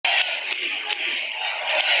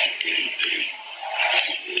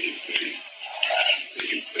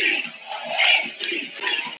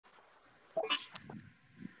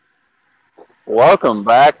Welcome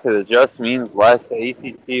back to the Just Means Less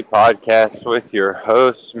ACC podcast with your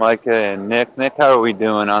hosts, Micah and Nick. Nick, how are we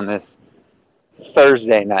doing on this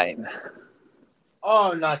Thursday night?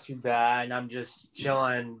 Oh, not too bad. I'm just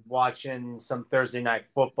chilling, watching some Thursday night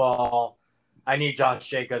football. I need Josh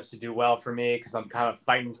Jacobs to do well for me because I'm kind of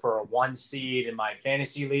fighting for a 1 seed in my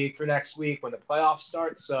fantasy league for next week when the playoffs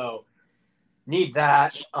start. So need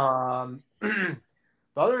that.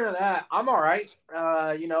 But other than that, I'm all right.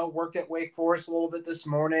 Worked at Wake Forest a little bit this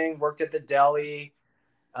morning. Worked at the deli.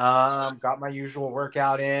 Got my usual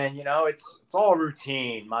workout in. It's all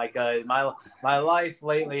routine. My life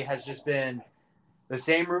lately has just been the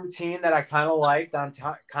same routine that I kind of like, that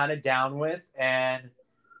I'm kind of down with, and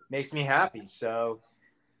makes me happy. So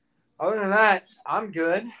other than that, I'm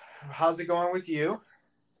good. How's it going with you?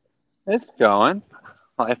 It's going.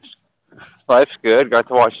 Life's, life's good. Got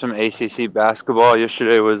to watch some ACC basketball.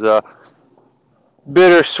 Yesterday was a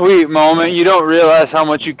bittersweet moment. You don't realize how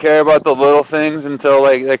much you care about the little things until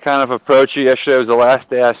they kind of approach you. Yesterday was the last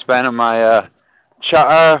day I spent in my I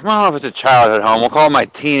don't know if it's a childhood home. We'll call it my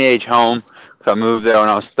teenage home. I moved there when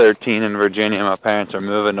I was 13 in Virginia. My parents are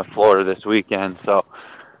moving to Florida this weekend, so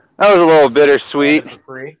that was a little Landed bittersweet. for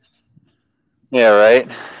free. Yeah, right.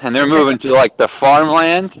 And they're moving to the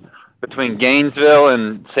farmland between Gainesville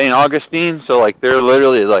and St. Augustine, so they're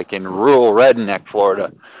literally in rural redneck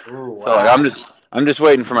Florida. Ooh, So wow. I'm just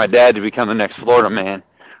waiting for my dad to become the next Florida man.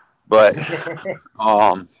 But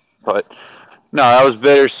um, but no, that was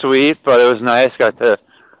bittersweet, but it was nice. Got to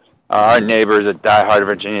our neighbor is a diehard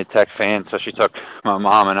Virginia Tech fan, so she took my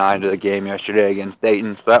mom and I to the game yesterday against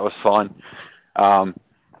Dayton, so that was fun. Um,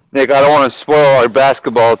 Nick, I don't want to spoil our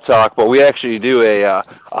basketball talk, but we actually do a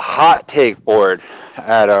hot take board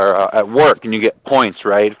at our at work, and you get points,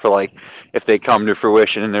 right, for if they come to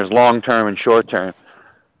fruition, and there's long term and short term.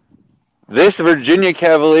 This Virginia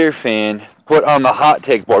Cavalier fan put on the hot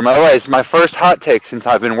take board. By the way, it's my first hot take since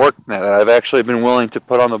I've been working at it. I've actually been willing to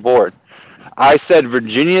put on the board. I said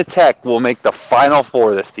Virginia Tech will make the Final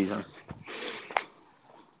Four this season.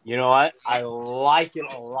 You know what? I like it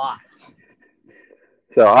a lot.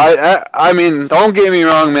 So I mean, don't get me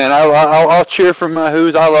wrong, man. I'll cheer for my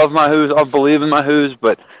Hoos. I love my Hoos. I believe in my Hoos.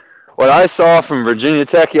 But what I saw from Virginia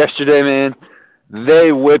Tech yesterday, man,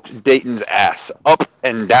 they whipped Dayton's ass up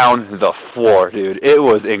and down the floor, dude. It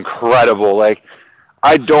was incredible.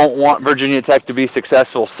 I don't want Virginia Tech to be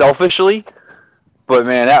successful selfishly, but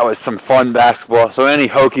man, that was some fun basketball. So any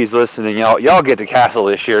Hokies listening, y'all get to Castle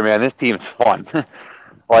this year, man. This team's fun.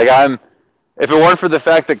 I'm if it weren't for the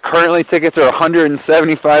fact that currently tickets are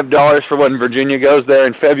 $175 for when Virginia goes there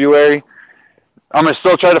in February, I'm gonna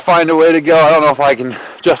still try to find a way to go. I don't know if I can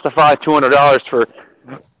justify $200 for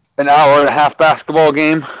an hour and a half basketball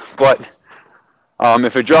game, but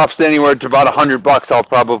if it drops to anywhere to about $100, I'll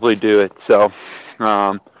probably do it. So,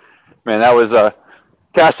 man, that was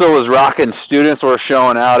Castle was rocking. Students were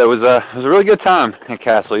showing out. It was a really good time at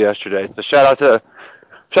Castle yesterday. So shout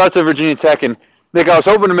out to Virginia Tech. And Nick, I was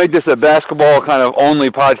hoping to make this a basketball kind of only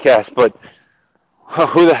podcast, but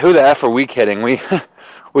who the f are we kidding? We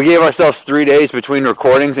gave ourselves 3 days between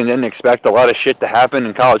recordings and didn't expect a lot of shit to happen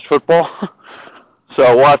in college football.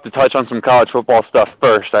 So we'll have to touch on some college football stuff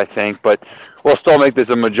first, I think, but we'll still make this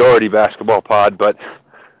a majority basketball pod. But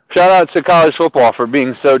shout out to college football for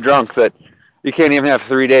being so drunk that you can't even have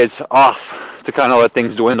 3 days off to kind of let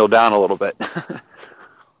things dwindle down a little bit.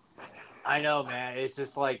 I know, man. It's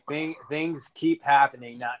just like things keep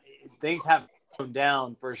happening. Now, things have come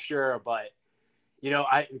down for sure, but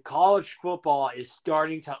college football is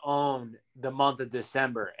starting to own the month of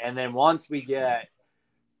December, and then once we get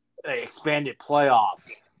an expanded playoff,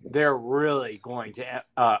 they're really going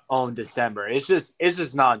to own December. It's just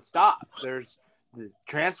nonstop. There's the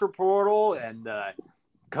transfer portal and the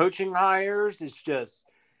coaching hires. It's just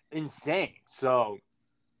insane. So,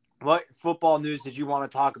 what football news did you want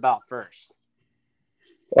to talk about first?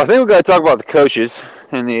 Well, I think we've got to talk about the coaches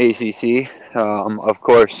in the ACC. Of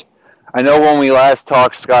course, I know when we last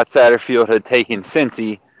talked, Scott Satterfield had taken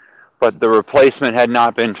Cincy, but the replacement had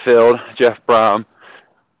not been filled. Jeff Brom,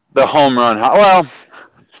 the home run. Well,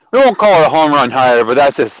 we won't call it a home run hire, but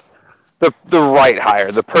that's just the right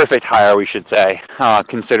hire, the perfect hire, we should say,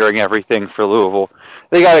 considering everything for Louisville.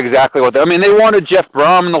 They got exactly what I mean, they wanted Jeff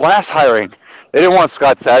Brom in the last hiring. They didn't want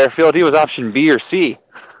Scott Satterfield. He was option B or C.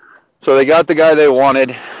 So they got the guy they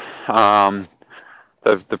wanted. The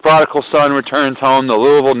prodigal son returns home, the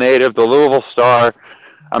Louisville native, the Louisville star.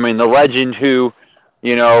 I mean, the legend who,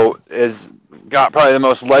 is got probably the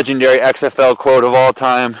most legendary XFL quote of all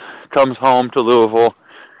time, comes home to Louisville.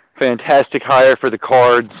 Fantastic hire for the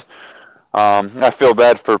Cards. I feel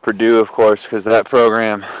bad for Purdue, of course, because that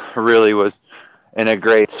program really was in a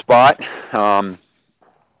great spot.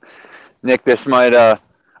 Nick, this might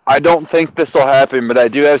I don't think this will happen, but I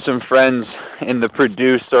do have some friends in the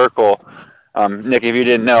Purdue circle. Nick, if you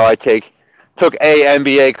didn't know, I took a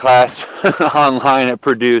MBA class online at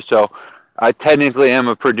Purdue, so I technically am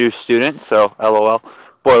a Purdue student. So LOL,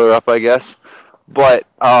 boiler up, I guess. But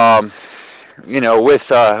with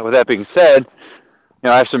that being said,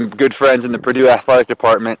 I have some good friends in the Purdue athletic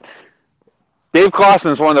department. Dave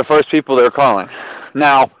Clawson is one of the first people they're calling.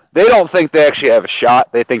 Now, they don't think they actually have a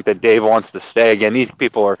shot. They think that Dave wants to stay. Again, these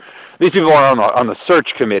people are on the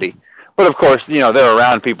search committee. But of course, they're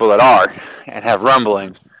around people that are and have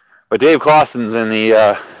rumblings. But Dave Clawson's on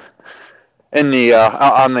the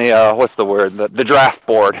what's the word, the draft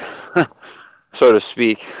board, so to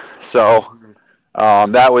speak. So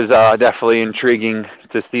that was definitely intriguing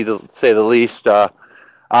to say the least.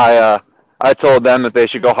 I told them that they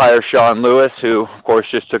should go hire Sean Lewis, who, of course,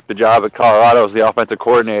 just took the job at Colorado as the offensive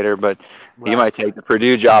coordinator, but he might take the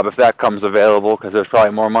Purdue job if that comes available, because there's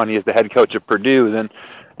probably more money as the head coach of Purdue than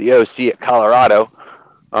the OC at Colorado.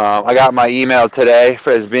 I got my email today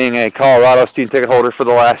as being a Colorado season ticket holder for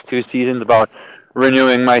the last 2 seasons about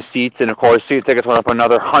renewing my seats, and of course, season tickets went up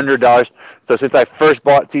another $100. So since I first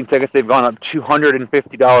bought season tickets, they've gone up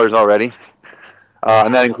 $250 already,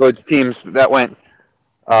 and that includes teams that went.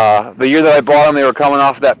 The year that I bought them, they were coming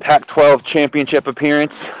off that Pac-12 championship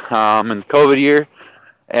appearance in the COVID year.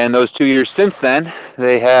 And those 2 years since then,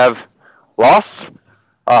 they have lost.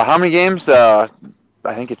 How many games? I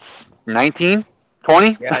think it's 19,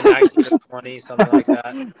 20? Yeah, 19 to 20, something like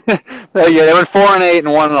that. Yeah, they went 4-8 and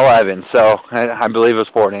 1-11. So I believe it was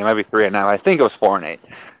 4-8. It might be 3-9. I think it was 4-8.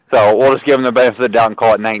 So we'll just give them the benefit of the doubt and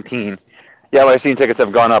call it 19. Yeah, my season tickets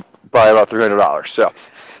have gone up by about $300. So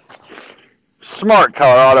smart,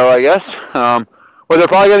 Colorado, I guess. Well, they're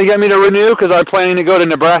probably going to get me to renew because I'm planning to go to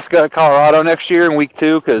Nebraska, Colorado next year in week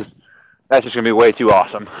 2, because that's just going to be way too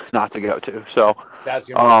awesome not to go to. So that's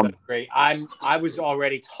going to be so great. I was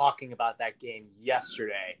already talking about that game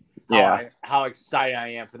yesterday. How excited I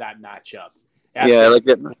am for that matchup. I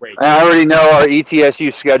already know our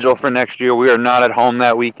ETSU schedule for next year. We are not at home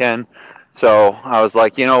that weekend. So I was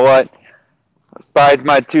like, you know what? Buy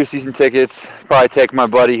my 2 season tickets, probably take my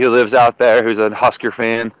buddy who lives out there who's a Husker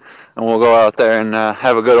fan, and we'll go out there and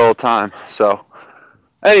have a good old time. So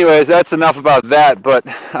anyways, that's enough about that. But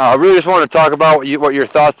I really just wanted to talk about what your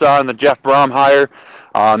thoughts are on the Jeff Brom hire.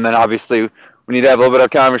 And then obviously we need to have a little bit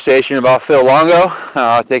of conversation about Phil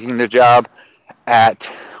Longo taking the job at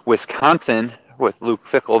Wisconsin with Luke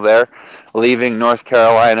Fickell there, leaving North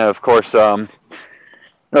Carolina. Of course, North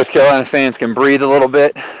Carolina fans can breathe a little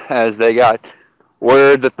bit as they got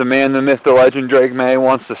word that the man, the myth, the legend, Drake May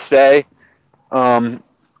wants to stay. All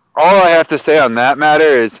I have to say on that matter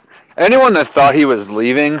is anyone that thought he was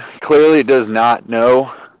leaving clearly does not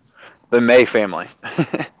know the May family.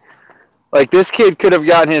 Like, this kid could have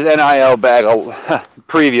gotten his NIL bag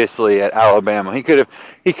previously at Alabama. He could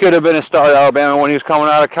have been a star at Alabama when he was coming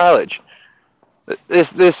out of college.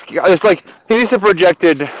 It's like he's a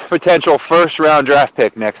projected potential first-round draft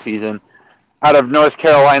pick next season out of North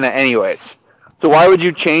Carolina anyways. So why would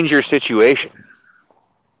you change your situation?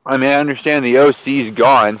 I mean, I understand the OC's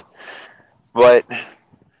gone, but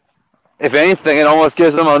if anything, it almost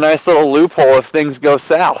gives them a nice little loophole if things go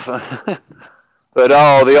south. But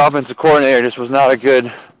the offensive coordinator just was not a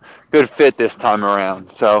good fit this time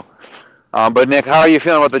around. So, but Nick, how are you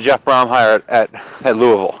feeling about the Jeff Brom hire at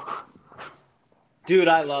Louisville? Dude,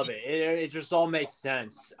 I love it. It just all makes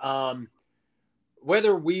sense.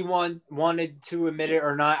 Whether we wanted to admit it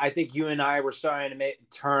or not, I think you and I were starting to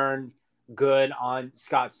turn good on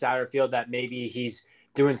Scott Satterfield, that maybe he's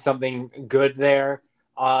doing something good there.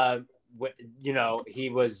 He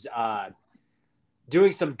was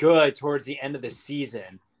doing some good towards the end of the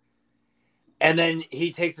season. And then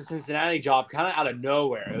he takes the Cincinnati job kind of out of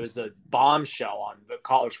nowhere. It was a bombshell on the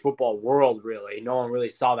college football world, really. No one really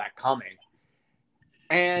saw that coming.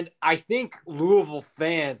 And I think Louisville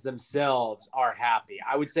fans themselves are happy.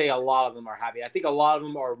 I would say a lot of them are happy. I think a lot of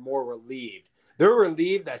them are more relieved. They're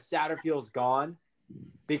relieved that Satterfield's gone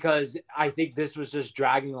because I think this was just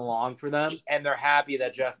dragging along for them. And they're happy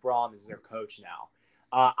that Jeff Brom is their coach now.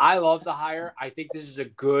 I love the hire. I think this is a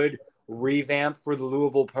good revamp for the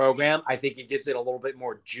Louisville program. I think it gives it a little bit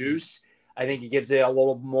more juice. I think it gives it a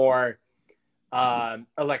little more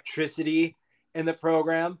electricity in the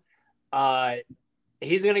program.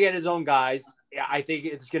 He's going to get his own guys. I think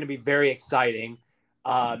it's going to be very exciting.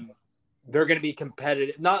 They're going to be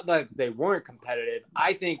competitive. Not that they weren't competitive.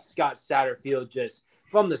 I think Scott Satterfield just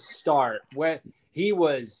from the start, where he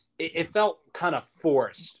was, it felt kind of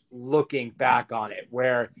forced looking back on it,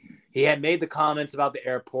 where He had made the comments about the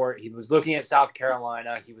airport. He was looking at South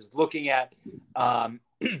Carolina. He was looking at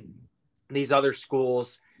these other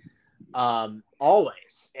schools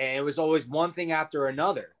always. And it was always one thing after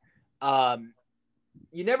another.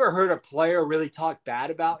 You never heard a player really talk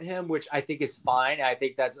bad about him, which I think is fine. I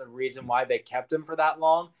think that's a reason why they kept him for that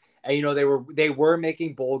long. And, you know, they were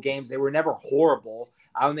making bowl games. They were never horrible.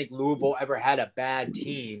 I don't think Louisville ever had a bad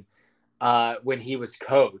team when he was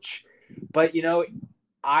coach. But, you know,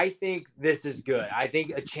 I think this is good. I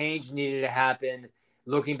think a change needed to happen.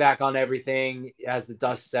 Looking back on everything as the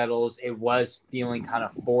dust settles, it was feeling kind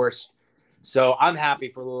of forced. So I'm happy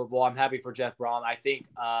for Louisville. I'm happy for Jeff Brom. I think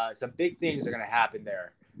some big things are going to happen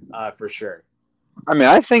there for sure. I mean,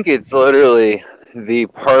 I think it's literally the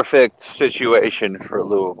perfect situation for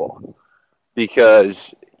Louisville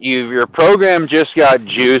because your program just got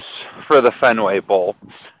juice for the Fenway Bowl.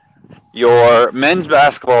 Your men's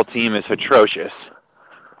basketball team is atrocious.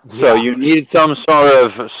 So you need some sort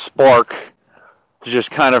of spark to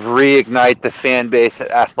just kind of reignite the fan base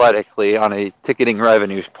athletically on a ticketing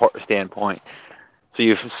revenue standpoint. So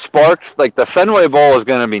you've sparked, like the Fenway Bowl is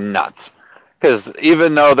going to be nuts. Because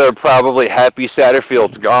even though they're probably happy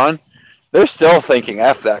Satterfield's gone, they're still thinking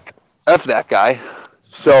F that guy.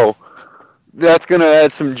 So that's going to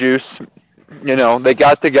add some juice. You know, they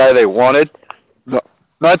got the guy they wanted.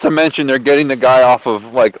 Not to mention they're getting the guy off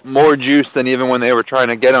of like more juice than even when they were trying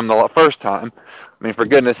to get him the first time. I mean, for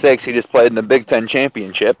goodness sakes, he just played in the Big Ten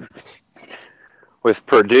championship with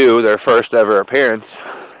Purdue, their first ever appearance.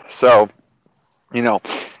 So, you know,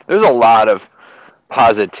 there's a lot of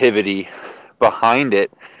positivity behind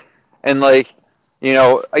it. And, like, you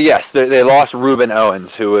know, yes, they lost Reuben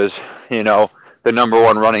Owens, who was, you know, the number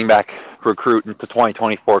one running back recruit in the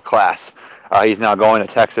 2024 class. He's now going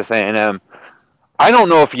to Texas A&M. I don't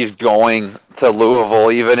know if he's going to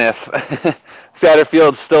Louisville, even if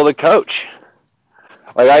Satterfield's still the coach.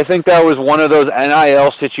 Like, I think that was one of those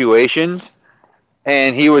NIL situations,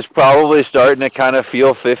 and he was probably starting to kind of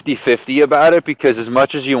feel 50-50 about it because as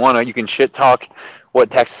much as you want to, you can shit talk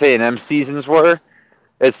what Texas A&M seasons were.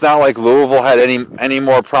 It's not like Louisville had any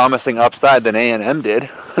more promising upside than A&M did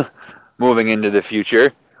moving into the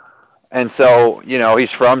future. And so, you know,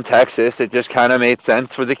 he's from Texas. It just kind of made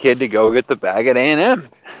sense for the kid to go get the bag at A&M.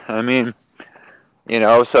 I mean, you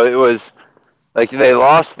know, so it was like they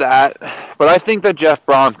lost that. But I think that Jeff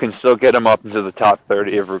Brom can still get him up into the top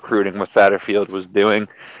 30 of recruiting, what Satterfield was doing.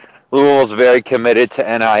 Louisville's very committed to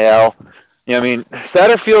NIL. You know, I mean,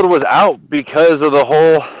 Satterfield was out because of the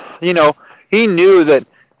whole, you know, he knew that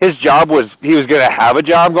his job was, he was going to have a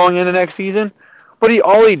job going into next season. But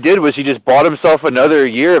all he did was he just bought himself another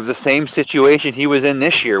year of the same situation he was in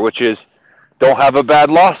this year, which is don't have a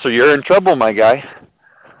bad loss or you're in trouble, my guy.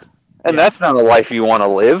 And that's not a life you want to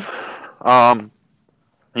live.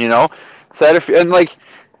 You know,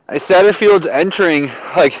 Satterfield's entering,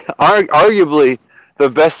 like, arguably the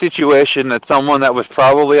best situation that someone that was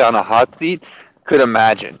probably on a hot seat could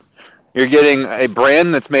imagine. You're getting a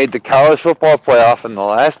brand that's made the college football playoff in the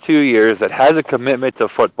last 2 years, that has a commitment to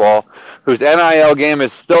football, whose NIL game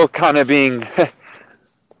is still kind of being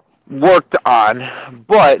worked on,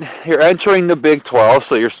 but you're entering the Big 12,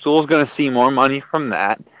 so your school's going to see more money from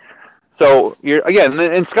that. So you're, again,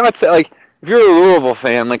 and Scott said, like, if you're a Louisville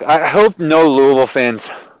fan, like, I hope no Louisville fans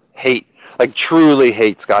truly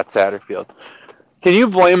hate Scott Satterfield. Can you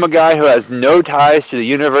blame a guy who has no ties to the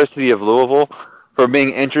University of Louisville for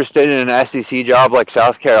being interested in an SEC job like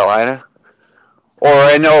South Carolina? Or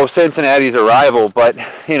I know Cincinnati's a rival, but,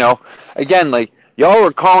 you know, again, like, y'all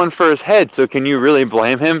were calling for his head, so can you really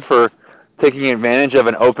blame him for taking advantage of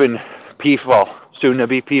an open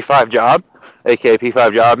soon-to-be P5 job, aka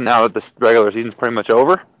P5 job now that the regular season's pretty much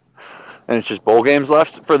over, and it's just bowl games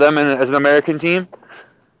left for them as an American team?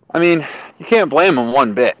 I mean, you can't blame him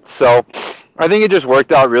one bit. So I think it just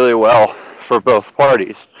worked out really well for both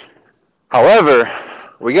parties. However,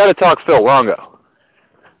 we got to talk Phil Longo.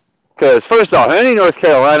 Because, first off, any North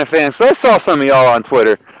Carolina fans, I saw some of y'all on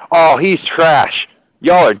Twitter, oh, he's trash.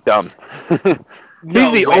 Y'all are dumb.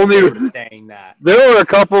 He's the only saying that. There were a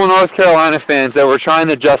couple of North Carolina fans that were trying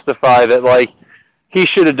to justify that, like, he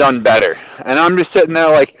should have done better. And I'm just sitting there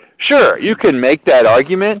like, sure, you can make that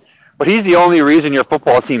argument, but he's the only reason your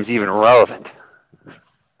football team's even relevant.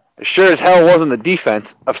 It sure as hell wasn't the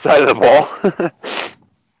defense upside of the ball.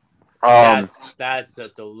 That's a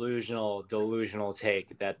delusional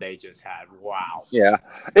take that they just had. Wow. Yeah.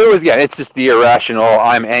 It's just the irrational,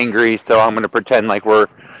 I'm angry, so I'm going to pretend like we're,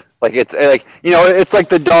 like, it's like, you know, it's like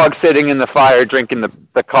the dog sitting in the fire drinking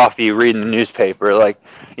the coffee, reading the newspaper. Like,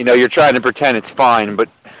 you know, you're trying to pretend it's fine, but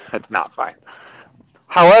it's not fine.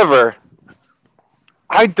 However,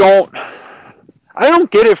 I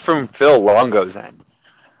don't get it from Phil Longo's end.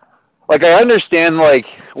 Like, I understand, like,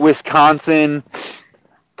 Wisconsin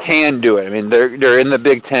can do it. I mean, they're in the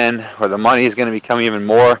Big Ten, where the money is going to become even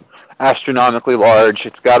more astronomically large.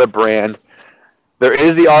 It's got a brand. There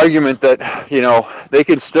is the argument that, they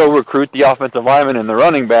could still recruit the offensive linemen and the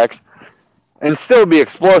running backs and still be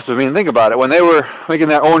explosive. I mean, think about it. When they were making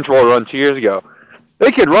that Orange Bowl run 2 years ago,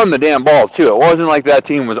 they could run the damn ball, too. It wasn't like that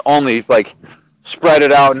team was only, like, spread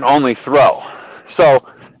it out and only throw. So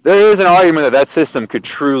there is an argument that that system could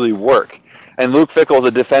truly work. And Luke Fickell's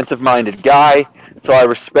a defensive-minded guy, so I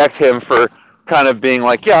respect him for kind of being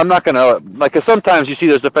like, yeah, I'm not going to, like, because sometimes you see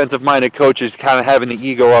those defensive-minded coaches kind of having the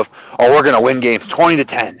ego of, oh, we're going to win games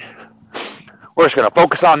 20-10. We're just going to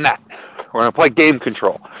focus on that. We're going to play game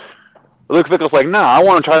control. Luke Fickell's like, nah, I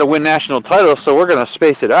want to try to win national titles, so we're going to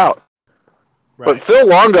space it out. Right. But Phil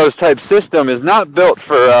Longo's type system is not built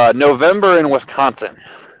for November in Wisconsin,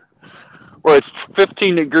 where it's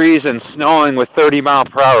 15 degrees and snowing with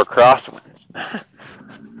 30-mile-per-hour crosswinds.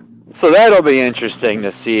 So that'll be interesting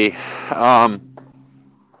to see.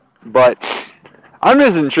 But I'm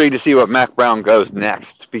just intrigued to see what Mack Brown goes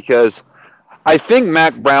next, because I think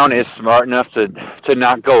Mack Brown is smart enough to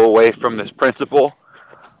not go away from this principle.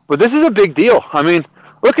 But this is a big deal. I mean,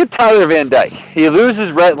 look at Tyler Van Dyke. He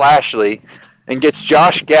loses Rhett Lashley and gets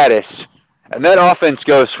Josh Gaddis, and that offense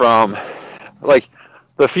goes from, like,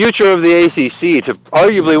 the future of the ACC to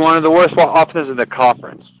arguably one of the worst offenses in the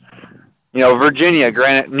conference. Virginia,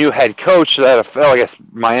 granted, new head coach, so that I guess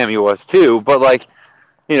Miami was too, but, like,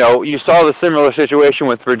 you saw the similar situation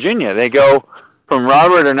with Virginia. They go from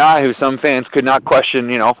Robert Anae, who some fans could not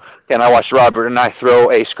question, and I watched Robert Anae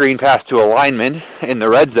throw a screen pass to a lineman in the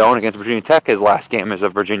red zone against Virginia Tech his last game as a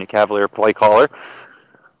Virginia Cavalier play caller.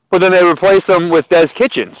 But then they replaced him with Des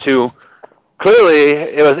Kitchens, who clearly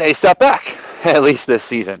it was a step back, at least this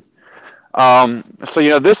season. So,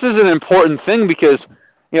 this is an important thing because,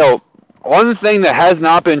 one thing that has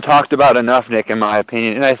not been talked about enough, Nick, in my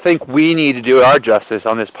opinion, and I think we need to do our justice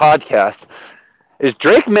on this podcast, is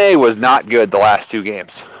Drake May was not good the last 2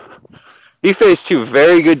 games. He faced 2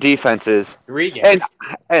 very good defenses. 3 games.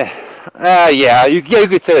 And, yeah, you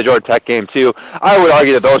could say the Georgia Tech game, too. I would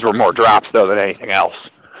argue that those were more drops, though, than anything else.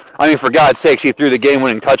 I mean, for God's sakes, he threw the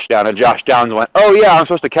game-winning touchdown, and Josh Downs went, oh, yeah, I'm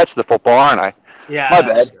supposed to catch the football, aren't I? Yeah. My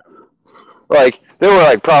bad. Like, there were,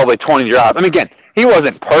 like, probably 20 drops. I mean, again, he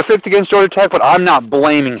wasn't perfect against Georgia Tech, but I'm not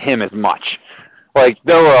blaming him as much. Like,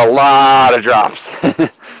 there were a lot of drops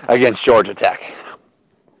against Georgia Tech.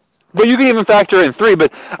 But you can even factor in 3,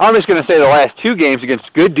 but I'm just going to say the last 2 games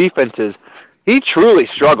against good defenses, he truly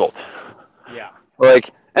struggled. Yeah.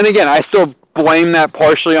 Like, and again, I still blame that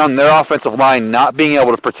partially on their offensive line not being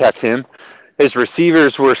able to protect him. His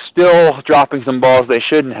receivers were still dropping some balls they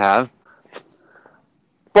shouldn't have.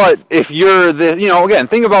 But if you're again,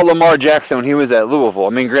 think about Lamar Jackson when he was at Louisville. I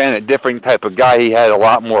mean, granted, different type of guy. He had a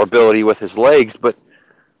lot more ability with his legs, but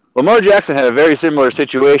Lamar Jackson had a very similar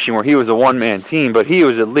situation where he was a one-man team, but he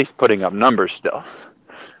was at least putting up numbers still.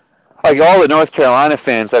 Like all the North Carolina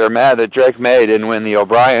fans that are mad that Drake May didn't win the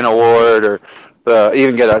O'Brien Award or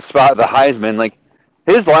even get a spot at the Heisman, like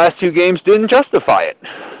his last 2 games didn't justify it.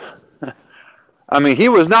 I mean, he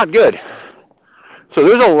was not good. So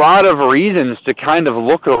there's a lot of reasons to kind of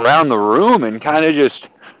look around the room and kind of just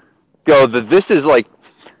go that this is like,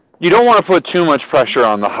 you don't want to put too much pressure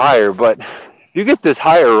on the hire, but if you get this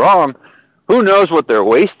hire wrong, who knows what they're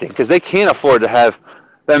wasting, because they can't afford to have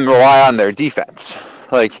them rely on their defense.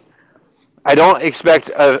 Like, I don't expect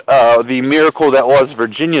the miracle that was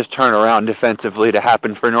Virginia's turnaround defensively to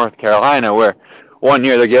happen for North Carolina, where one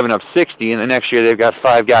year they're giving up 60, and the next year they've got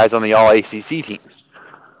 5 guys on the All-ACC teams.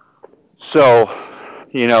 So,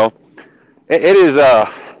 it's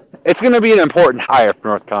going to be an important hire for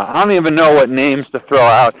North Carolina. I don't even know what names to throw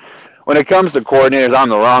out. When it comes to coordinators, I'm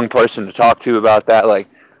the wrong person to talk to about that. Like,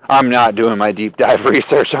 I'm not doing my deep dive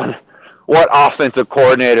research on what offensive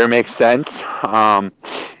coordinator makes sense.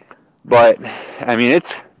 But, I mean,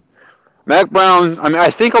 it's Mack Brown. I mean, I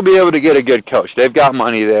think he'll be able to get a good coach. They've got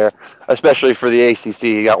money there, especially for the ACC.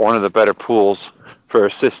 You got one of the better pools for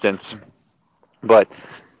assistants. But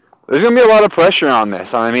there's going to be a lot of pressure on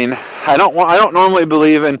this. I mean, I don't normally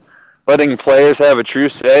believe in letting players have a true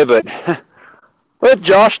say, but let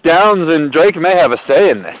Josh Downs and Drake May have a say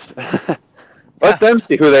in this. Let them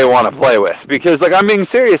see who they want to play with. Because, like, I'm being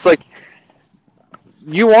serious. Like,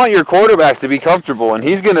 you want your quarterback to be comfortable, and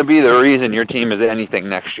he's going to be the reason your team is anything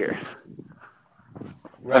next year.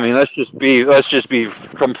 Right. I mean, let's just be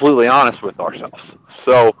completely honest with ourselves.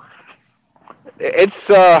 So it's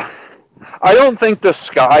I don't think the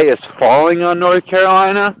sky is falling on North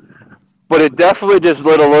Carolina, but it definitely just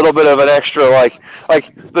lit a little bit of an extra like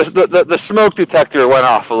the smoke detector went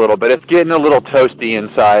off a little bit. It's getting a little toasty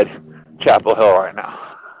inside Chapel Hill right now.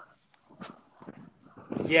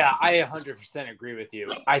 Yeah, I 100% agree with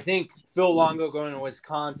you. I think Phil Longo going to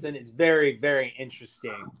Wisconsin is very, very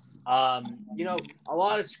interesting. A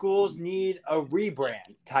lot of schools need a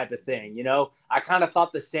rebrand type of thing. I kind of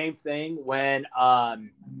thought the same thing when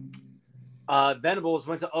Venables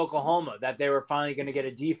went to Oklahoma, that they were finally going to get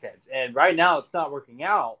a defense. And right now it's not working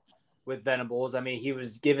out with Venables. I mean, he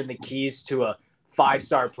was given the keys to a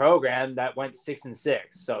 5-star program that went 6-6.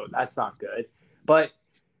 So that's not good. But,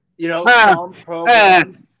 some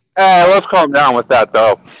programs. Let's calm down with that,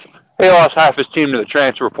 though. He lost half his team to the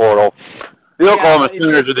transfer portal. The Oklahoma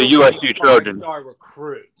Sooners are the USC Trojans. 5-star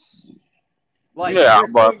recruits. Like, yeah,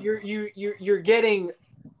 you're getting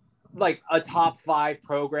like a top 5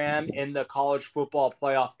 program in the college football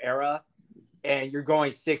playoff era, and you're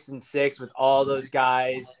going 6-6 with all those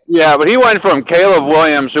guys. Yeah, but he went from Caleb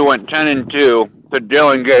Williams, who went 10-2, to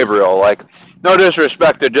Dillon Gabriel. Like, no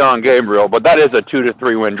disrespect to Dillon Gabriel, but that is a 2 to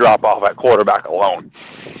 3 win drop off at quarterback alone.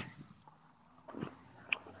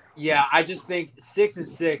 Yeah, I just think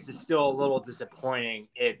 6-6 is still a little disappointing.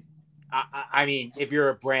 If you're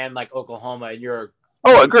a brand like Oklahoma and you're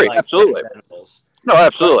agree, like absolutely. No,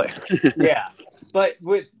 absolutely. Yeah, but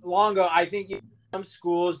with Longo, I think some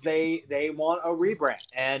schools they want a rebrand,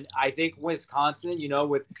 and I think Wisconsin,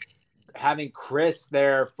 with having Chris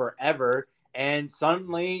there forever, and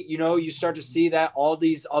suddenly you start to see that all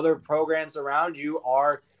these other programs around you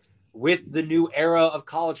are with the new era of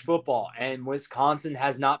college football, and Wisconsin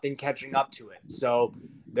has not been catching up to it. So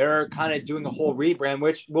they're kind of doing a whole rebrand,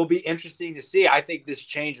 which will be interesting to see. I think this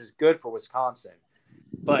change is good for Wisconsin.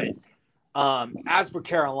 But as for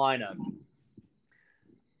Carolina,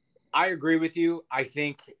 I agree with you. I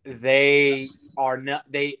think they're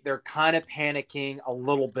kind of panicking a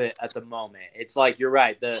little bit at the moment. It's like, you're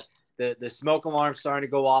right. The smoke alarm's starting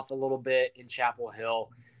to go off a little bit in Chapel Hill.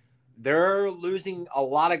 They're losing a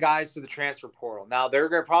lot of guys to the transfer portal. Now,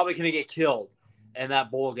 they're probably going to get killed in that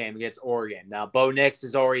bowl game against Oregon. Now, Bo Nix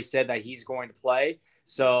has already said that he's going to play.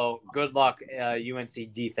 So good luck,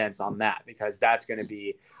 UNC defense, on that, because that's going to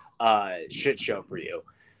be a shit show for you.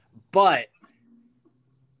 But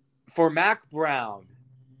for Mack Brown,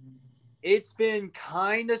 it's been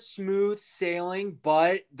kind of smooth sailing,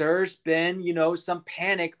 but there's been, some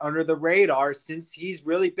panic under the radar since he's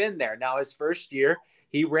really been there. Now, his first year,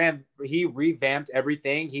 he revamped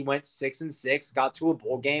everything. He went 6-6, got to a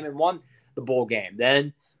bowl game and won the bowl game.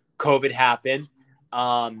 Then COVID happened.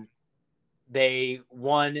 They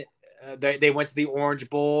won. They went to the Orange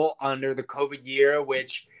Bowl under the COVID year,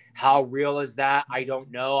 which, how real is that? I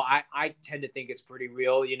don't know. I tend to think it's pretty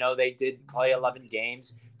real. They did play 11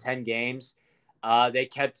 games, 10 games. They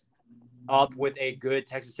kept up with a good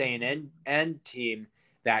Texas A&M team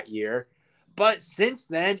that year. But since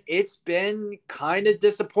then, it's been kind of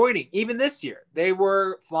disappointing. Even this year, they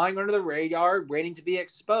were flying under the radar, waiting to be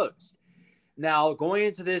exposed. Now, going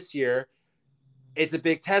into this year, it's a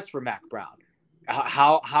big test for Mack Brown.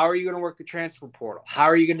 How are you going to work the transfer portal? How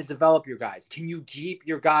are you going to develop your guys? Can you keep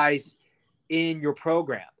your guys in your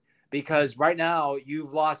program? Because right now,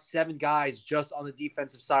 you've lost 7 guys just on the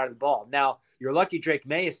defensive side of the ball. Now, you're lucky Drake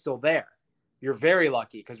May is still there. You're very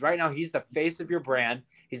lucky, because right now he's the face of your brand.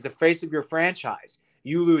 He's the face of your franchise.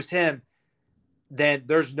 You lose him, then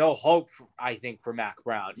there's no hope, I think, for Mack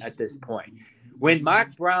Brown at this point. When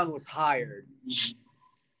Mack Brown was hired,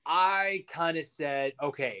 I kind of said,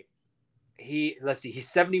 okay, he's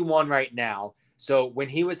 71 right now. So when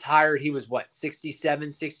he was hired, he was 67,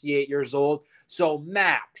 68 years old. So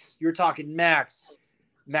max, you're talking max,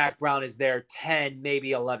 Mack Brown is there 10,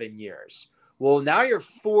 maybe 11 years. Well, now you're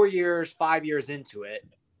 5 years into it.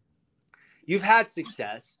 You've had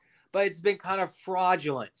success, but it's been kind of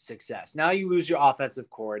fraudulent success. Now you lose your offensive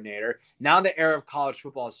coordinator. Now the era of college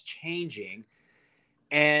football is changing.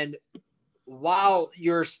 And while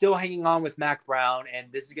you're still hanging on with Mack Brown,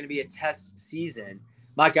 and this is going to be a test season,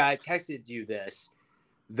 Mike, I texted you this.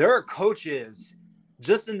 There are coaches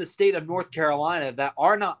just in the state of North Carolina that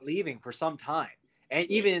are not leaving for some time, and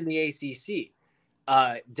even in the ACC.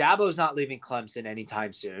 Dabo's not leaving Clemson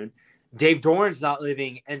anytime soon. Dave Doran's not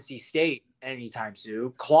leaving NC State anytime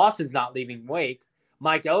soon. Clawson's not leaving Wake.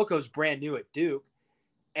 Mike Elko's brand new at Duke.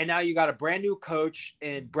 And now you got a brand new coach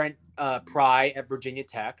in Brent Pry at Virginia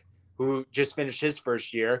Tech, who just finished his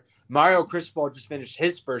first year. Mario Cristobal just finished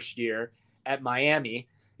his first year at Miami.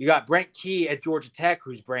 You got Brent Key at Georgia Tech,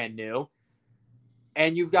 who's brand new.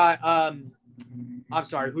 And you've got,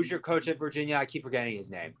 who's your coach at Virginia? I keep forgetting his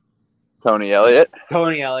name. Tony Elliott.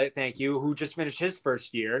 Tony Elliott, thank you, who just finished his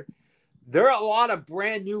first year. there are a lot of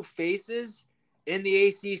brand new faces in the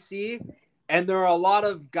ACC, and there are a lot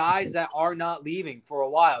of guys that are not leaving for a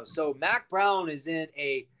while. So Mack Brown is in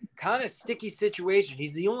a kind of sticky situation.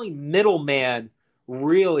 He's the only middleman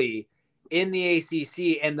really in the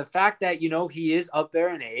ACC. And the fact that, he is up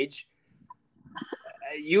there in age,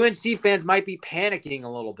 UNC fans might be panicking a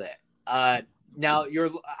little bit. Now,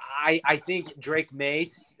 I think Drake May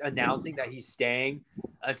announcing that he's staying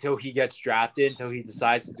until he gets drafted, until he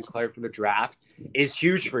decides to declare for the draft, is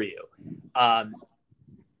huge for you.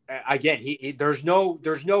 Again, there's no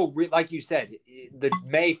like you said, the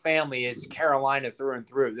May family is Carolina through and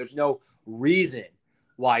through. There's no reason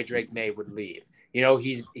why Drake May would leave.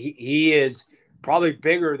 He is probably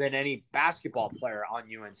bigger than any basketball player on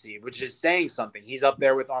UNC, which is saying something. He's up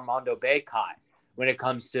there with Armando Bacot when it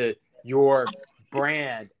comes to your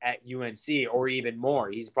brand at UNC, or even more.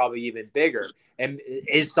 He's probably even bigger. And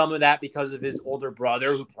is some of that because of his older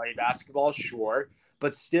brother who played basketball? Sure.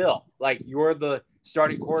 But still, like, you're the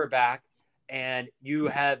starting quarterback, and you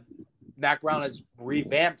have Mack Brown has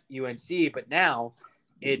revamped UNC, but now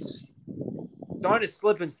it's starting to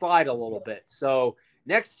slip and slide a little bit. So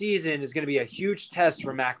next season is going to be a huge test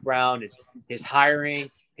for Mack Brown and his hiring,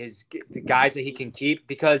 the guys that he can keep,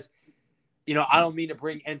 because I don't mean to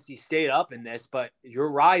bring NC State up in this, but your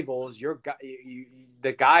rivals,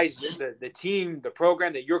 the guys, the team, the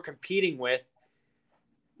program that you're competing with,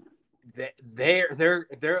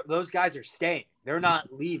 those guys are staying. They're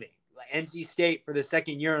not leaving. NC State, for the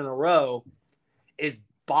second year in a row, is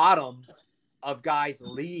bottom of guys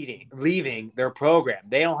leaving their program.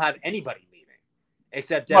 They don't have anybody leaving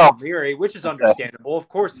except Devin Leary, which is understandable. Of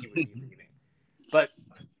course he would be leaving. But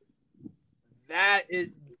that is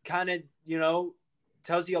kind of,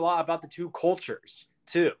 tells you a lot about the two cultures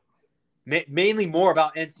too. Mainly more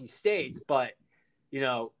about NC State's, but,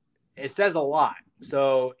 it says a lot.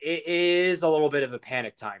 So it is a little bit of a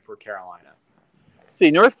panic time for Carolina. See,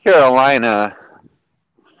 North Carolina,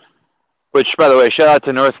 which, by the way, shout out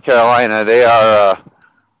to North Carolina. They are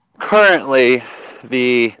currently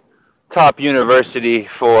the top university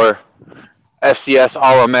for FCS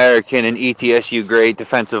All-American and ETSU grade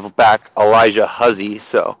defensive back Elijah Huzzy.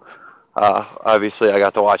 So, obviously, I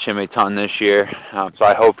got to watch him a ton this year. So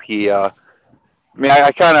I hope he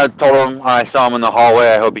I kind of told him when I saw him in the hallway,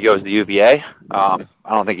 I hope he goes to UVA. I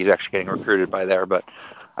don't think he's actually getting recruited by there, but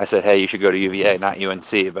I said, hey, you should go to UVA, not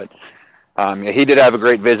UNC. But he did have a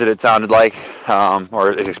great visit, it sounded like,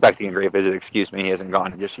 or is expecting a great visit, excuse me. He hasn't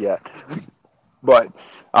gone just yet. But,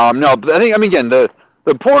 no, but again, the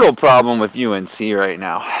portal problem with UNC right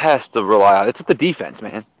now has to rely on, it's the defense,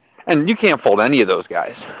 man. And you can't fold any of those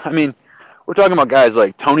guys. We're talking about guys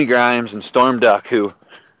like Tony Grimes and Storm Duck, who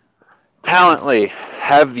talently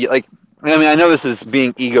have I know this is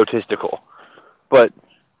being egotistical, but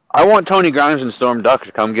I want Tony Grimes and Storm Duck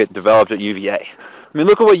to come get developed at UVA.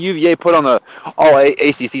 Look at what UVA put on the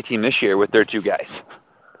All-ACC team this year with their two guys.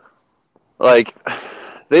 Like,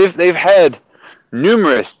 they've had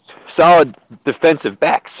numerous solid defensive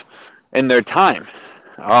backs in their time.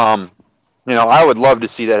 I would love to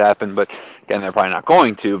see that happen, but again, they're probably not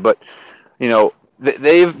going to. But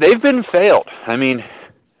they've been failed.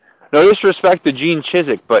 No disrespect to Gene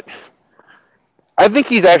Chizik, but I think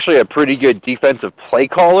he's actually a pretty good defensive play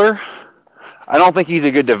caller. I don't think he's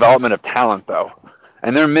a good development of talent, though.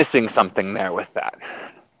 And they're missing something there with that.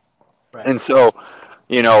 Right. And so,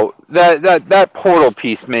 that portal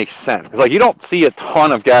piece makes sense. Because, you don't see a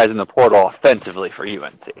ton of guys in the portal offensively for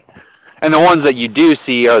UNC. And the ones that you do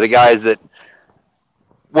see are the guys that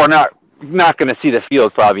we're not going to see the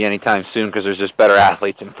field probably anytime soon because there's just better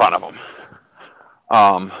athletes in front of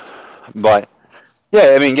them. But,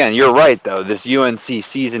 yeah, again, you're right, though. This UNC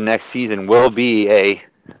season next season will be a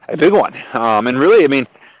big one. And really,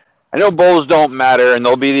 I know bowls don't matter, and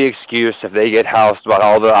they'll be the excuse if they get housed about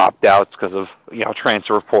all the opt-outs because of,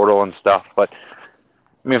 transfer portal and stuff. But,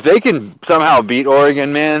 if they can somehow beat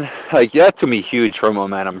Oregon, man, that's going to be huge for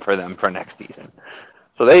momentum for them for next season.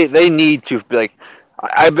 So they need to,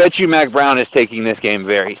 I bet you Mack Brown is taking this game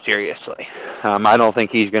very seriously. I don't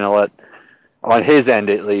think he's going to let, on his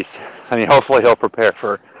end at least, hopefully he'll prepare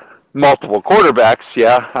for multiple quarterbacks.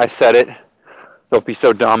 Yeah, I said it. Don't be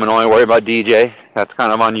so dumb and only worry about DJ. That's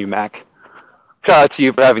kind of on you, Mac. Shout out to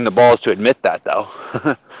you for having the balls to admit that,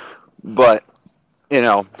 though. But,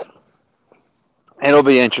 it'll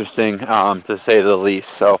be interesting, to say the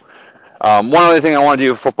least. So, one other thing I want to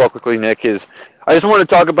do football quickly, Nick, is I just want to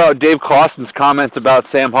talk about Dave Clawson's comments about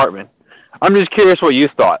Sam Hartman. I'm just curious what you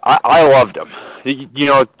thought. I loved him. You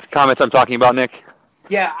know what comments I'm talking about, Nick?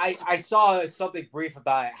 Yeah, I saw something brief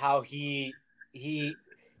about it, how he's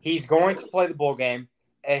going to play the bowl game,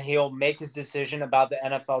 and he'll make his decision about the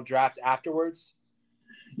NFL draft afterwards?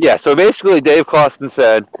 Yeah, so basically Dave Clawson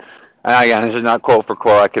said, and again, this is not quote for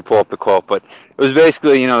quote, I could pull up the quote, but it was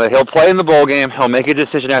basically, that he'll play in the bowl game, he'll make a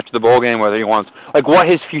decision after the bowl game whether he wants, like what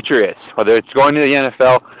his future is, whether it's going to the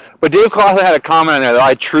NFL. But Dave Clawson had a comment in there that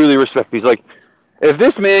I truly respect. He's like, if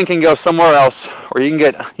this man can go somewhere else where you can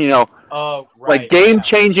get, Oh, right. like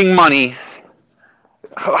game-changing money,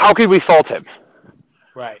 how could we fault him?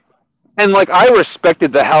 Right. And like I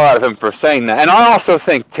respected the hell out of him for saying that. And I also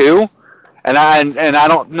think too, and I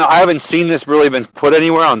don't know, I haven't seen this really been put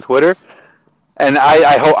anywhere on Twitter. And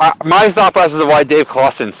I hope my thought process of why Dave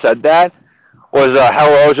Clawson said that was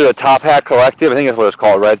hello to the Top Hat Collective. I think that's what it's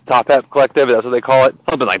called, right? Top Hat Collective. That's what they call it,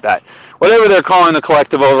 something like that. Whatever they're calling the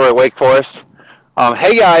collective over at Wake Forest.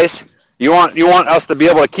 Hey guys, you want us to be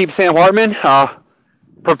able to keep Sam Hartman?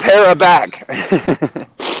 Prepare a bag.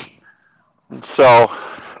 So,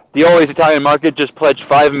 the Always Italian Market just pledged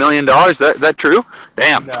 $5 million. That true?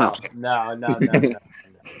 Damn. No.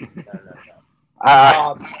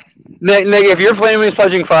 Nick, if your family is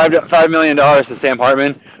pledging $5 million to Sam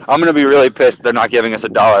Hartman, I'm going to be really pissed they're not giving us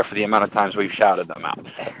 $1 for the amount of times we've shouted them out.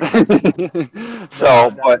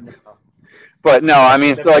 But no, I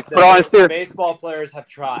mean, but honestly, baseball players have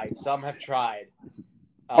tried. Some have tried.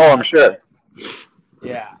 I'm sure.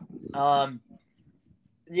 Yeah.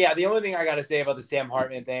 Yeah, the only thing I got to say about the Sam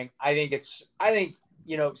Hartman thing, I think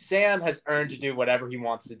Sam has earned to do whatever he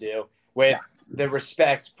wants to do with the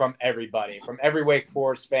respect from everybody, from every Wake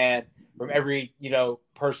Forest fan, from every,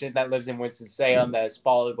 person that lives in Winston-Salem that has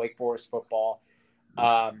followed Wake Forest football.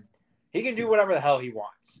 He can do whatever the hell he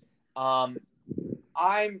wants. I'm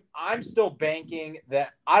still banking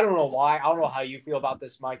that. I don't know why. I don't know how you feel about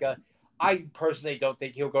this, Micah. I personally don't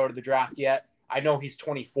think he'll go to the draft yet. I know he's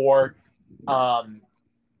 24.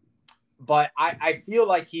 But I feel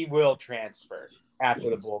like he will transfer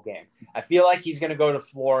after the bowl game. I feel like he's going to go to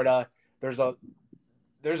Florida. There's a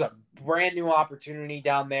brand new opportunity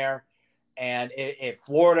down there. And if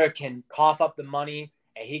Florida can cough up the money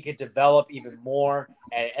and he could develop even more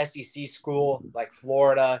at an SEC school like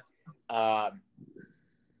Florida, that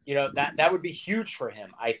would be huge for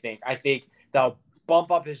him, I think. I think they'll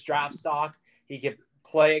bump up his draft stock. He could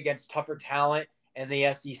play against tougher talent in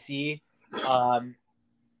the SEC.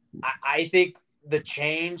 I think the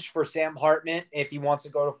change for Sam Hartman, if he wants to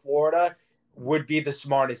go to Florida, would be the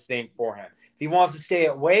smartest thing for him. If he wants to stay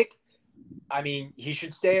at Wake, I mean, he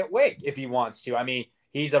should stay at Wake if he wants to. I mean,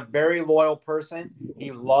 he's a very loyal person.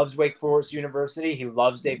 He loves Wake Forest University. He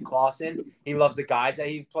loves Dave Clawson. He loves the guys that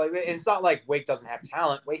he played with. It's not like Wake doesn't have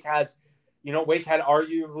talent. Wake had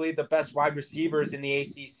arguably the best wide receivers in the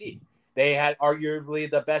ACC. They had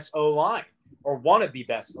arguably the best O-line, or one of the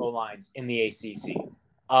best O-lines in the ACC.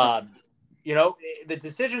 The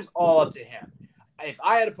decision's all up to him. If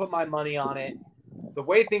I had to put my money on it, the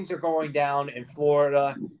way things are going down in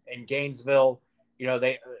Florida and Gainesville,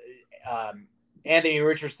 Anthony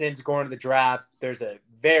Richardson's going to the draft. There's a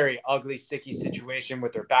very ugly, sticky situation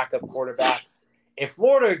with their backup quarterback. If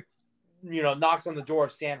Florida, knocks on the door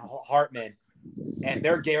of Sam Hartman and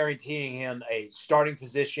they're guaranteeing him a starting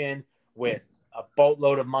position with a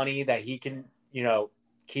boatload of money that he can,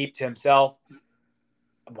 keep to himself,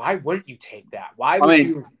 why wouldn't you take that? Why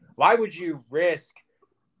would you risk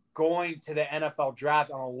going to the NFL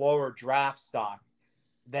draft on a lower draft stock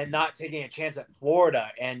than not taking a chance at Florida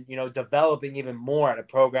and, developing even more at a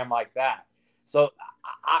program like that? So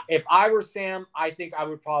if I were Sam, I think I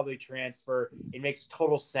would probably transfer. It makes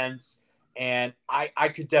total sense. And I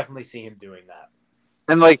could definitely see him doing that.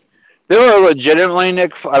 And there are legitimately,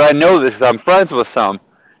 Nick, and I know this because I'm friends with some,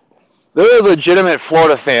 there are legitimate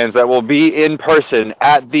Florida fans that will be in person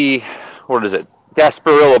at the,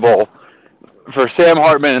 Gasparilla Bowl for Sam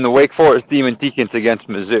Hartman and the Wake Forest Demon Deacons against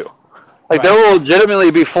Mizzou. There will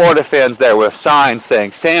legitimately be Florida fans there with signs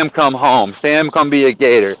saying, Sam, come home. Sam, come be a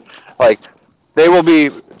Gator. They will be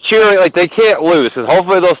cheering, they can't lose, because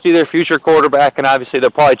hopefully they'll see their future quarterback, and obviously they'll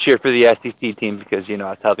probably cheer for the SEC team because,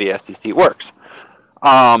 that's how the SEC works.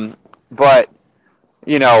 And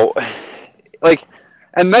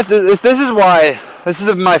this is why, this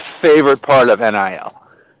is my favorite part of NIL,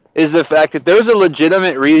 is the fact that there's a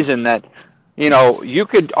legitimate reason that, you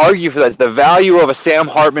could argue for that the value of a Sam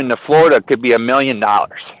Hartman to Florida could be $1 million.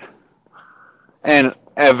 And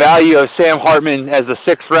a value of Sam Hartman as the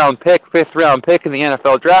 6th-round pick, 5th-round pick in the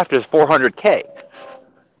NFL draft is $400K.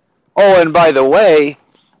 Oh, and by the way,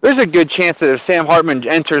 there's a good chance that if Sam Hartman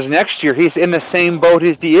enters next year, he's in the same boat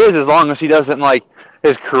as he is, as long as he doesn't,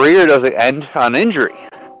 his career doesn't end on injury.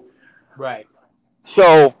 Right.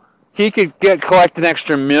 So he could collect an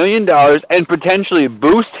extra $1 million and potentially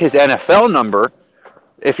boost his NFL number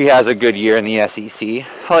if he has a good year in the SEC.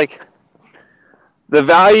 Like the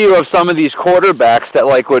value of some of these quarterbacks that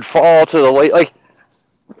like would fall to the late. Like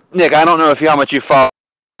Nick, I don't know if you how much you follow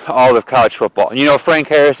all of college football. You know Frank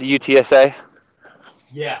Harris at UTSA.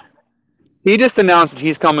 Yeah. He just announced that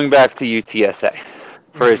he's coming back to UTSA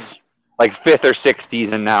for Mhm. his like fifth or sixth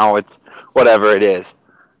season now. It's whatever it is.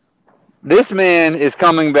 This man is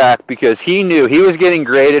coming back because he knew he was getting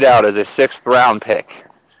graded out as a sixth round pick.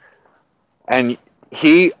 And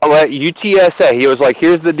he let UTSA, he was like,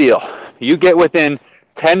 here's the deal. You get within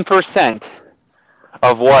 10%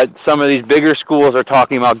 of what some of these bigger schools are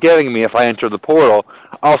talking about giving me if I enter the portal,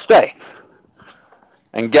 I'll stay.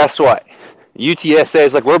 And guess what? UTSA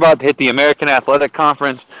is like, we're about to hit the American Athletic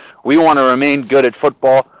Conference. We want to remain good at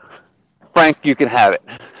football. Frank, you can have it.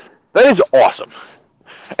 That is awesome.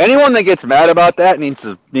 Anyone that gets mad about that needs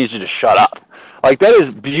to just shut up. Like that is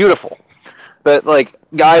beautiful. That like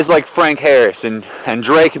guys like Frank Harris and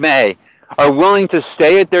Drake May are willing to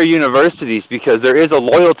stay at their universities because there is a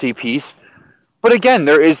loyalty piece. But again,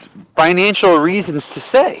 there is financial reasons to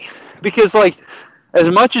stay. Because like as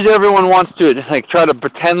much as everyone wants to like try to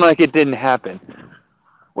pretend like it didn't happen,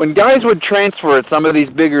 when guys would transfer at some of these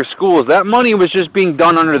bigger schools, that money was just being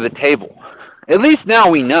done under the table. At least now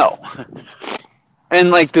we know. And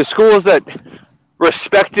like the schools that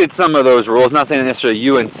respected some of those rules, not saying necessarily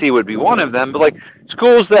UNC would be one of them, but like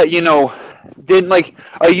schools that, didn't like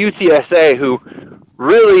a UTSA who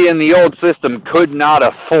really in the old system could not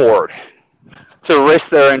afford to risk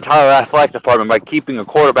their entire athletic department by keeping a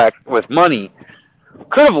quarterback with money,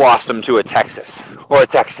 could have lost them to a Texas or a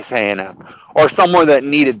Texas A&M or somewhere that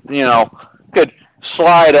needed, could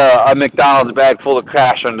slide a McDonald's bag full of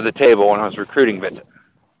cash under the table when I was recruiting visit.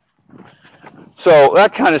 So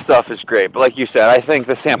that kind of stuff is great. But like you said, I think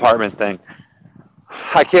the Sam Hartman thing,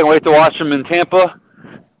 I can't wait to watch him in Tampa.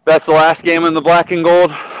 That's the last game in the black and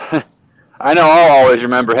gold. I know I'll always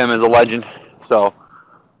remember him as a legend. So, I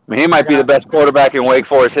mean, he might be the best quarterback in Wake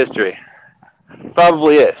Forest history.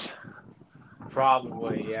 Probably is.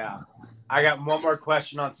 Probably, yeah. I got one more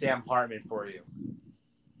question on Sam Hartman for you.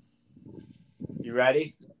 You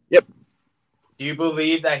ready? Yep. Do you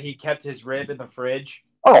believe that he kept his rib in the fridge?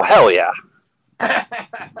 Oh, hell yeah.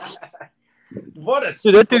 What a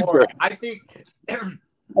story. I think,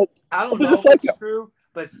 I don't know if it's true,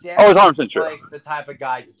 but Sam is like the type of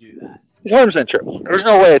guy to do that. It's 100% true. There's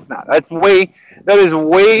no way it's not. That is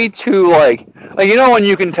way too, like when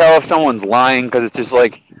you can tell if someone's lying because it's just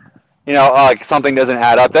like, like something doesn't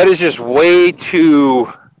add up. That is just way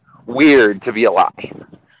too weird to be a lie.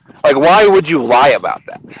 Like, why would you lie about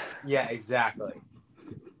that? Yeah, exactly.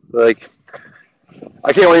 Like,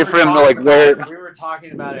 I can't wait for him to like wear. We were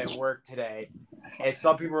talking about it at work today, and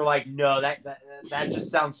some people were like, "No, that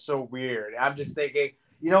just sounds so weird." I'm just thinking,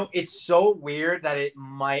 it's so weird that it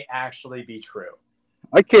might actually be true.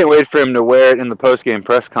 I can't wait for him to wear it in the post-game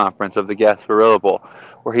press conference of the Gasparilla Bowl,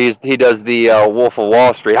 where he does the Wolf of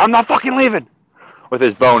Wall Street. I'm not fucking leaving, with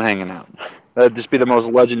his bone hanging out. That'd just be the most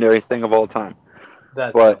legendary thing of all time.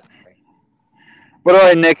 That's so funny. But all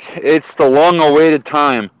right, Nick, it's the long-awaited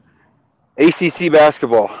time. ACC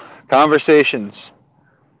basketball conversations.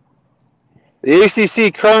 The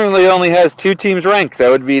ACC currently only has 2 teams ranked. That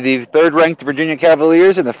would be the 3rd-ranked Virginia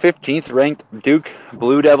Cavaliers and the 15th-ranked Duke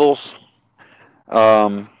Blue Devils.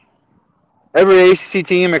 Every ACC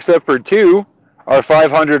team except for 2 are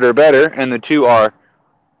 500 or better, and the 2 are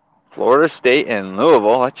Florida State and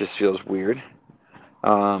Louisville. That just feels weird.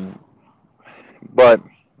 But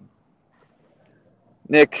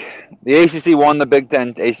Nick, the ACC won the Big Ten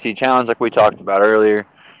ACC Challenge like we talked about earlier.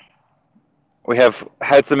 We have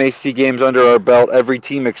had some ACC games under our belt. Every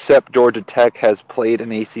team except Georgia Tech has played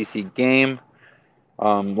an ACC game.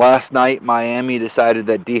 Last night, Miami decided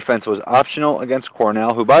that defense was optional against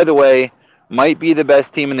Cornell, who, by the way, might be the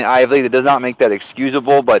best team in the Ivy League. That does not make that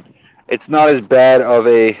excusable, but it's not as bad of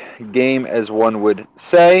a game as one would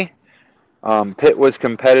say. Pitt was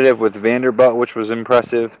competitive with Vanderbilt, which was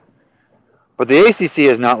impressive. But the ACC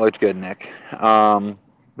has not looked good, Nick.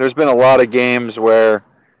 There's been a lot of games where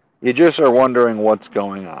you just are wondering what's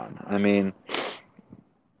going on. I mean,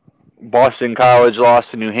 Boston College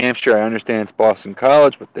lost to New Hampshire. I understand it's Boston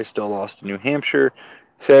College, but they still lost to New Hampshire.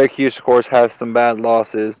 Syracuse, of course, has some bad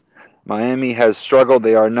losses. Miami has struggled.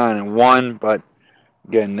 They are 9-1, but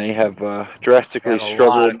again, they have drastically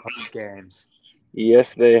struggled. A lot of close games.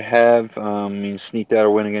 Yes, they have. Sneaked out a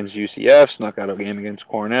win against UCF, snuck out a game against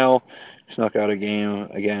Cornell, snuck out a game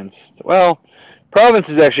against, Providence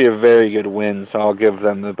is actually a very good win, so I'll give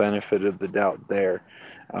them the benefit of the doubt there.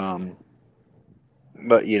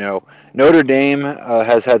 But Notre Dame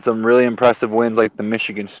has had some really impressive wins, like the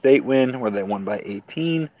Michigan State win, where they won by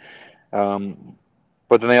 18. Um,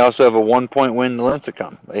 but then they also have a 1-point win in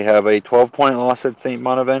Lincecum. They have a 12-point loss at St.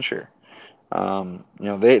 Bonaventure. They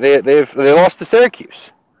lost to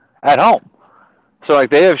Syracuse at home. So like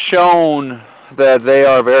they have shown that they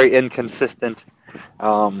are very inconsistent.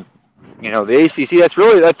 Um, the ACC. That's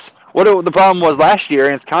what the problem was last year,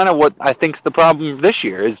 and it's kind of what I think's the problem this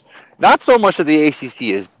year. Is not so much that the ACC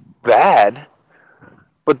is bad,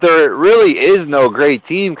 but there really is no great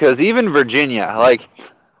team because even Virginia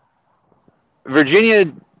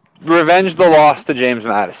revenged the loss to James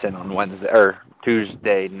Madison on Wednesday or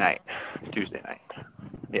Tuesday night. Tuesday night,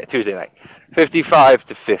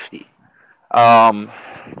 55-50.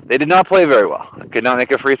 They did not play very well. They could not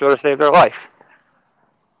make a free throw to save their life.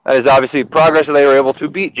 That is obviously progress that they were able to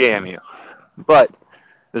beat JMU. But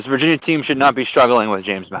this Virginia team should not be struggling with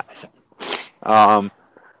James Madison. There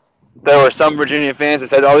were some Virginia fans that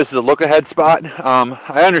said, "Oh, this is a look-ahead spot."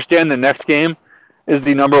 I understand the next game is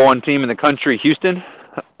the number one team in the country, Houston.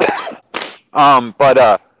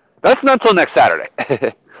 But that's not until next Saturday.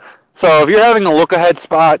 So if you're having a look-ahead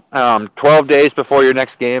spot 12 days before your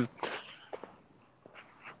next game,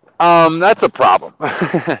 that's a problem.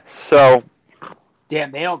 So.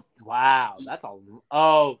 Damn, they don't. Wow, that's a.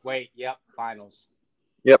 Oh wait, yep, finals.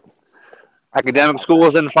 Yep, academic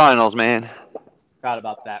schools in finals, man. Forgot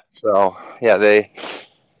about that. So yeah,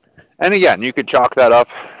 and again, you could chalk that up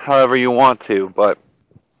however you want to, but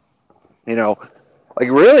again,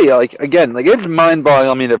 it's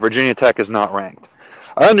mind-boggling me that Virginia Tech is not ranked.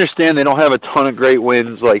 I understand they don't have a ton of great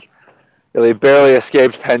wins, they barely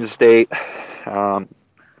escaped Penn State.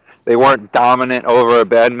 They weren't dominant over a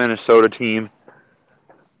bad Minnesota team.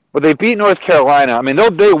 But they beat North Carolina. I mean,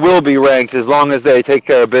 they will be ranked as long as they take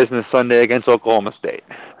care of business Sunday against Oklahoma State.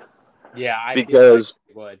 Yeah, because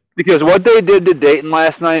what they did to Dayton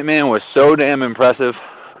last night, man, was so damn impressive.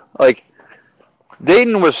 Like,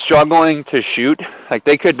 Dayton was struggling to shoot. Like,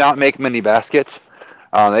 they could not make many baskets.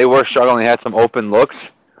 They were struggling. They had some open looks.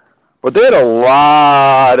 But they had a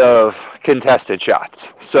lot of contested shots.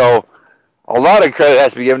 So, a lot of credit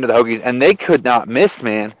has to be given to the Hokies. And they could not miss,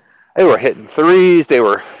 man. They were hitting threes. They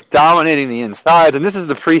were dominating the insides. And this is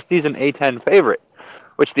the preseason A-10 favorite,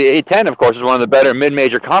 which the A-10, of course, is one of the better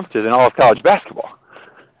mid-major conferences in all of college basketball.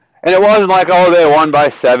 And it wasn't like, oh, they won by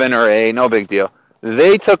 7 or 8. No big deal.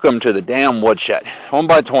 They took them to the damn woodshed. Won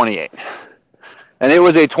by 28. And it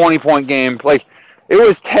was a 20-point game. Like, it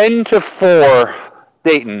was 10-4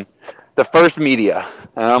 Dayton, the first media.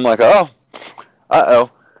 And I'm like, oh, uh-oh.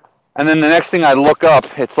 And then the next thing I look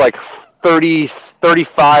up, it's like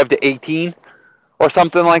 35-18 or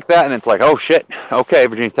something like that. And it's like, oh, shit. Okay,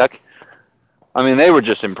 Virginia Tech. I mean, they were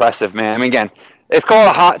just impressive, man. I mean, again, it's called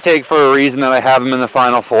a hot take for a reason that I have them in the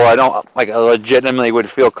Final Four. I don't, I legitimately would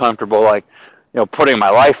feel comfortable, putting my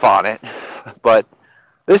life on it. But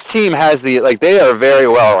this team has they are very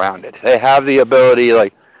well-rounded. They have the ability,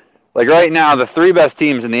 like right now, the two best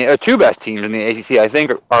teams in the ACC, I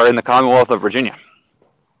think, are in the Commonwealth of Virginia.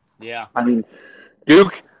 Yeah. I mean,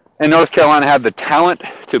 Duke and North Carolina have the talent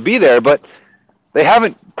to be there, but they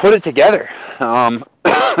haven't put it together.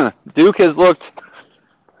 Duke has looked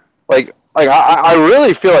I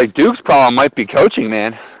really feel like Duke's problem might be coaching,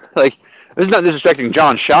 man. This is not disrespecting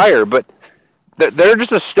John Shire, but they're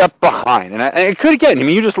just a step behind. And it could, again, I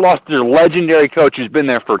mean, you just lost their legendary coach who's been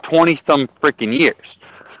there for 20-some freaking years.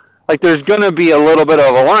 There's going to be a little bit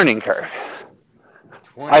of a learning curve.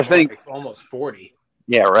 I think almost 40.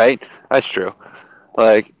 Yeah, right? That's true.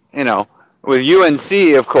 With UNC,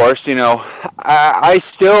 of course, I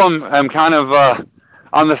still am kind of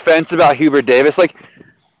on the fence about Hubert Davis.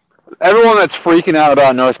 Everyone that's freaking out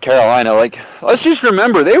about North Carolina, let's just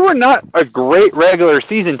remember, they were not a great regular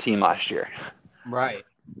season team last year. Right.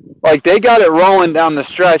 They got it rolling down the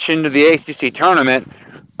stretch into the ACC tournament.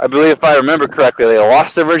 I believe, if I remember correctly, they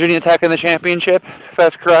lost to Virginia Tech in the championship, if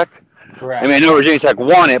that's correct. Correct. I mean, I know Virginia Tech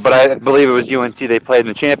won it, but I believe it was UNC they played in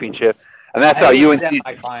the championship. And that's how UNC...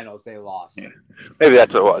 semifinals they lost. Yeah, maybe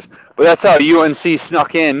that's what it was. But that's how UNC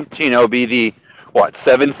snuck in to, be the,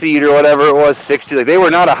 7 seed or whatever it was, 6 seed. They were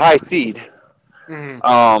not a high seed.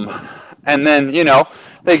 Mm-hmm. And then,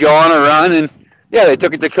 they go on a run, and, yeah, they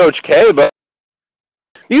took it to Coach K, but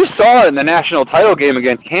you saw it in the national title game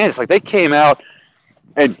against Kansas. They came out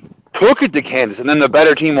and took it to Kansas, and then the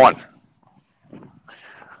better team won.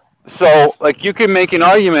 So, you can make an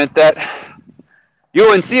argument that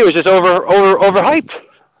UNC was just overhyped.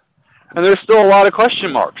 And there's still a lot of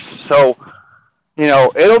question marks. So,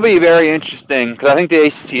 it'll be very interesting because I think the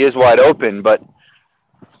ACC is wide open. But,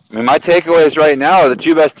 I mean, my takeaways right now are the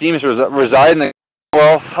two best teams reside in the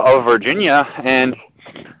Commonwealth of Virginia, and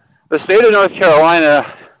the state of North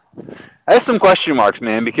Carolina has some question marks,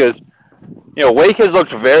 man, because Wake has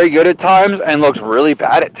looked very good at times and looked really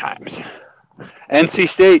bad at times. NC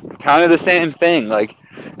State, kind of the same thing.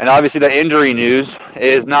 And obviously the injury news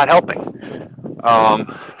is not helping.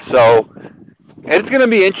 So it's going to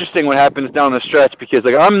be interesting what happens down the stretch because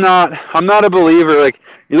I'm not a believer.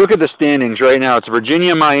 You look at the standings right now, it's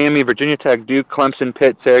Virginia, Miami, Virginia Tech, Duke, Clemson,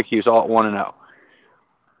 Pitt, Syracuse, all at 1-0.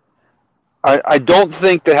 I don't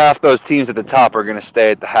think that half those teams at the top are going to stay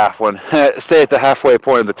at the halfway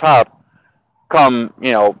point of the top come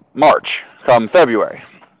March, come February.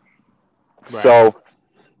 Right. So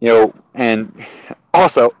and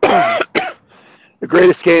also the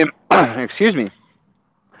greatest game, excuse me,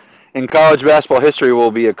 in college basketball history will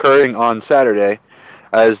be occurring on Saturday,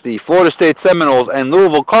 as the Florida State Seminoles and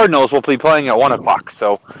Louisville Cardinals will be playing at 1 o'clock.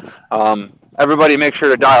 So everybody make sure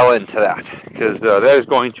to dial into that because that is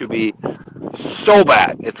going to be so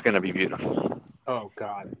bad. It's going to be beautiful. Oh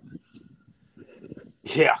God.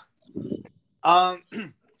 Yeah.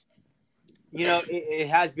 It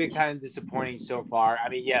has been kind of disappointing so far. I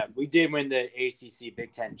mean, yeah, we did win the ACC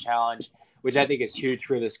Big Ten Challenge, which I think is huge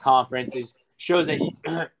for this conference. It shows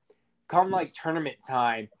that come tournament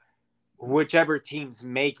time, whichever teams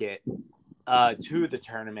make it to the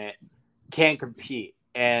tournament can compete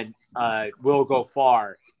and will go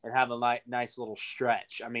far and have a nice little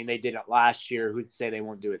stretch. I mean, they did it last year. Who's to say they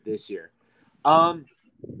won't do it this year?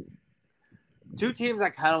 Two teams I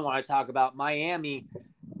kind of want to talk about. Miami,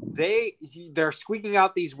 they're squeaking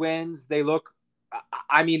out these wins. They're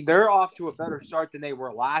off to a better start than they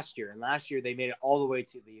were last year. And last year they made it all the way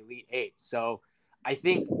to the Elite Eight. So I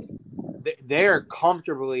think they're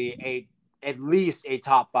comfortably at least a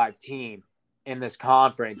top 5 team in this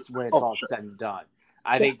conference when it's all said and done.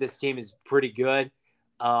 I think this team is pretty good.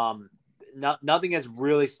 Nothing has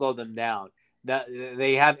really slowed them down.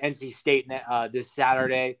 They have NC State this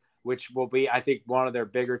Saturday, which will be, I think, one of their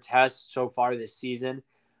bigger tests so far this season.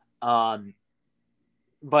 But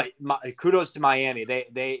kudos to Miami.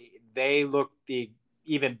 They look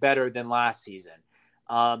even better than last season.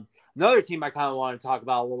 Another team I kind of want to talk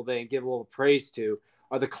about a little bit and give a little praise to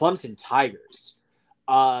are the Clemson Tigers.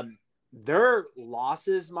 Their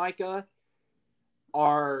losses, Micah,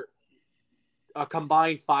 are a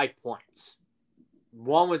combined 5 points.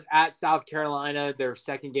 One was at South Carolina, their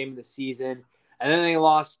second game of the season, and then they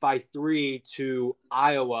lost by 3 to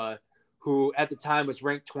Iowa, who at the time was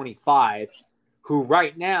ranked 25, who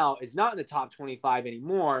right now is not in the top 25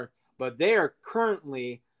 anymore, but they are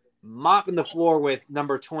currently mopping the floor with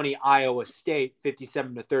number 20 Iowa State,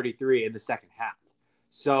 57-33 in the second half.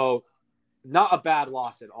 So not a bad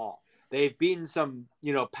loss at all. They've beaten some,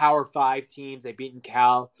 Power 5 teams. They've beaten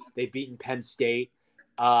Cal. They've beaten Penn State.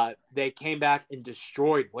 They came back and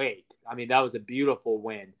destroyed Wake. I mean, that was a beautiful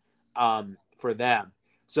win for them.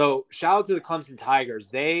 So shout out to the Clemson Tigers.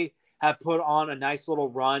 They have put on a nice little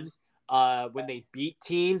run. When they beat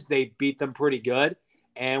teams, they beat them pretty good.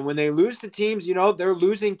 And when they lose to teams, they're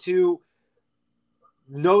losing to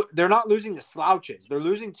they're not losing to slouches. They're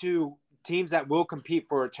losing to teams that will compete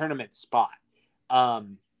for a tournament spot.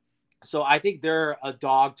 So I think they're a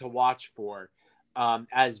dog to watch for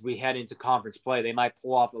as we head into conference play. They might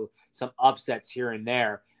pull off some upsets here and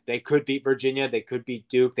there. They could beat Virginia. They could beat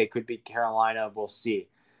Duke. They could beat Carolina. We'll see.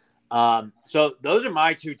 So those are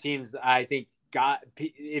my two teams that I think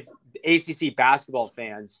if ACC basketball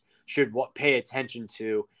fans should pay attention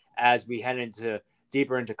to as we head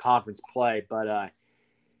deeper into conference play. But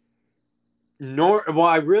what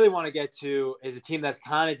I really want to get to is a team that's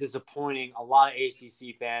kind of disappointing a lot of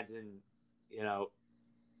ACC fans in,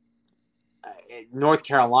 North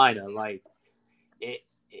Carolina.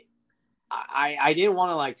 I didn't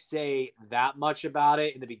want to say that much about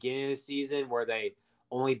it in the beginning of the season where they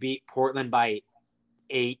only beat Portland by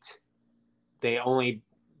 8. They only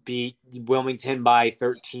beat Wilmington by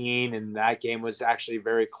 13, and that game was actually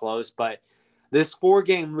very close. But this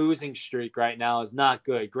 4-game losing streak right now is not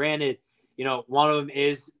good. Granted, one of them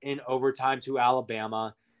is in overtime to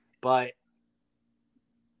Alabama, but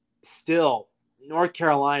still, North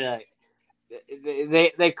Carolina,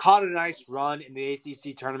 they caught a nice run in the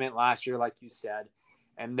ACC tournament last year, like you said,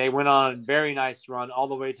 and they went on a very nice run all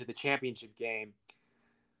the way to the championship game.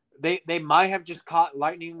 They might have just caught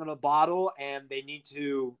lightning in a bottle, and they need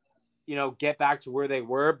to, get back to where they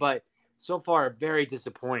were. But so far, a very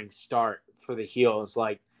disappointing start for the Heels.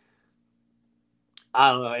 I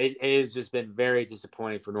don't know. It has just been very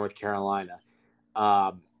disappointing for North Carolina.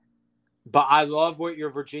 But I love what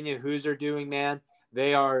your Virginia Hoos are doing, man.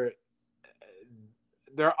 They're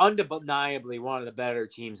undeniably one of the better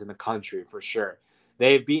teams in the country for sure.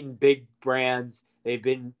 They've beaten big brands. They've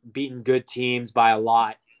been beaten good teams by a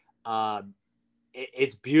lot.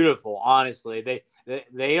 It's beautiful, honestly.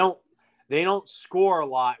 They don't score a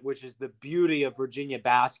lot, which is the beauty of Virginia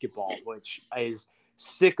basketball, which is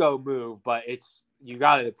sicko move, but you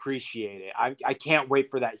got to appreciate it. I can't wait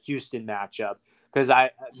for that Houston matchup because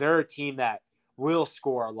they're a team that will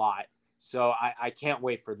score a lot, so I can't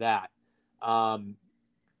wait for that.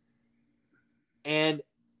 And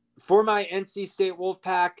for my NC State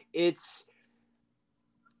Wolfpack, it's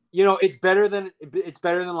better than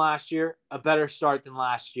last year, a better start than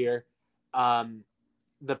last year.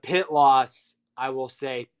 The Pitt loss, I will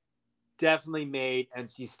say, definitely made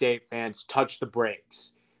NC State fans touch the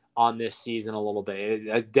brakes on this season a little bit.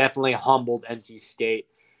 It definitely humbled NC State.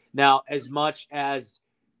 Now, as much as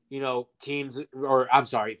fans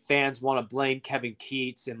want to blame Kevin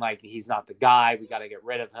Keats and like he's not the guy, we got to get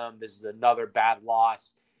rid of him, this is another bad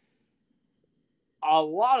loss. A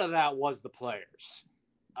lot of that was the players.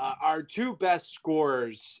 Our two best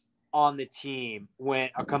scorers on the team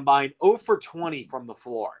went a combined 0 for 20 from the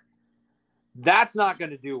floor. That's not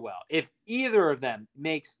going to do well. If either of them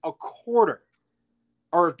makes a quarter,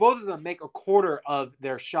 or if both of them make a quarter of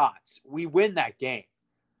their shots, we win that game.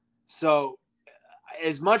 So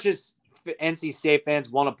as much as NC State fans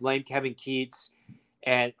want to blame Kevin Keats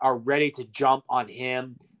and are ready to jump on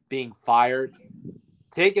him being fired,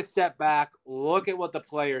 take a step back, look at what the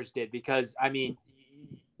players did, because, I mean,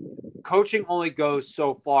 coaching only goes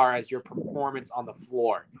so far as your performance on the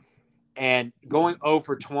floor. And going 0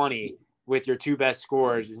 for 20 with your two best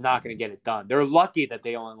scorers is not going to get it done. They're lucky that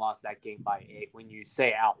they only lost that game by 8 when you say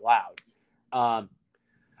it out loud.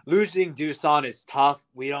 Losing Dusan is tough.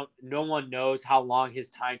 No one knows how long his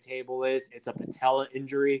timetable is. It's a patella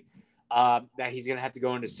injury that he's going to have to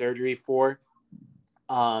go into surgery for.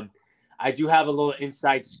 I do have a little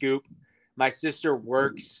inside scoop. My sister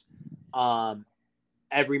works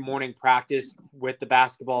every morning practice with the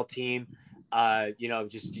basketball team,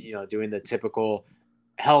 doing the typical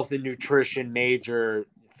health and nutrition major,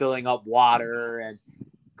 filling up water and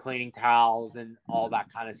cleaning towels and all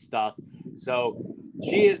that kind of stuff. So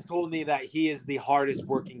she has told me that he is the hardest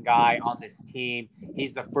working guy on this team.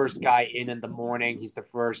 He's the first guy in the morning. He's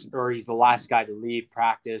the last guy to leave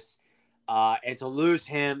practice. And to lose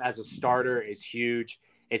him as a starter is huge.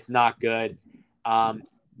 It's not good.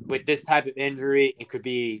 With this type of injury, it could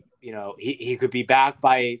be, he could be back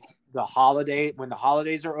by the holiday. When the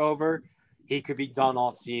holidays are over, he could be done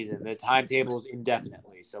all season. The timetable is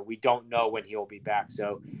indefinitely, so we don't know when he will be back.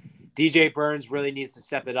 So DJ Burns really needs to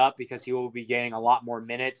step it up because he will be getting a lot more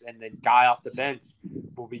minutes, and the guy off the bench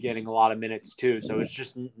will be getting a lot of minutes too. So it's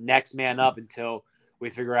just next man up until we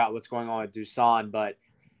figure out what's going on with Dusan. But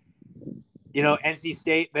NC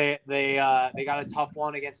State, they got a tough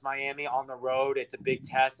one against Miami on the road. It's a big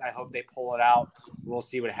test. I hope they pull it out. We'll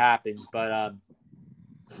see what happens. But,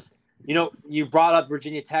 you brought up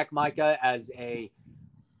Virginia Tech, Micah, as a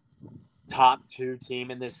top 2 team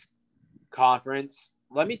in this conference.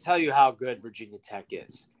 Let me tell you how good Virginia Tech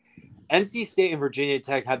is. NC State and Virginia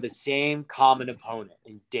Tech have the same common opponent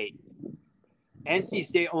in Dayton. NC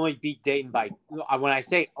State only beat Dayton when I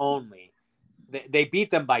say only, they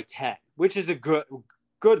beat them by 10. Which is a good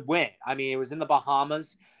win. I mean, it was in the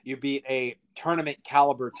Bahamas. You beat a tournament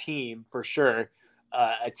caliber team for sure.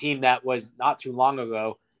 A team that was not too long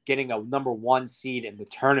ago getting a number 1 seed in the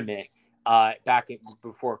tournament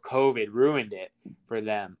before COVID ruined it for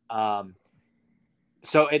them.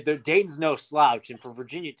 So Dayton's no slouch. And for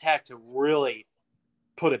Virginia Tech to really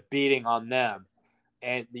put a beating on them,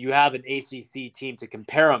 and you have an ACC team to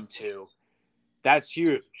compare them to, that's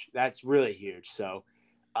huge. That's really huge. So,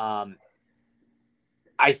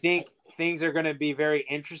 I think things are going to be very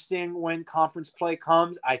interesting when conference play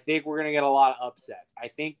comes. I think we're going to get a lot of upsets. I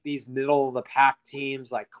think these middle of the pack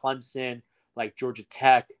teams like Clemson, like Georgia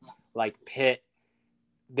Tech, like Pitt,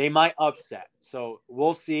 they might upset. So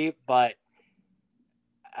we'll see, but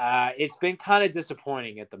it's been kind of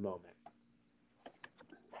disappointing at the moment.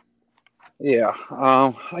 Yeah.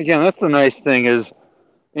 Again, that's the nice thing is,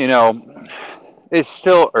 it's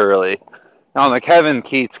still early. On the Kevin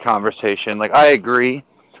Keats conversation, I agree.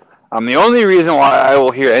 The only reason why I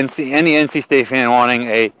will hear any NC State fan wanting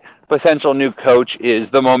a potential new coach is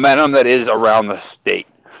the momentum that is around the state.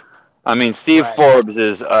 I mean, Steve Forbes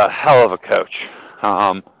is a hell of a coach,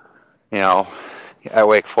 at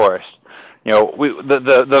Wake Forest.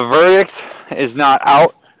 The verdict is not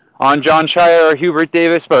out on Jon Scheyer or Hubert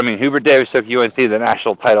Davis, but I mean, Hubert Davis took UNC to the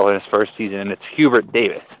national title in his first season, and it's Hubert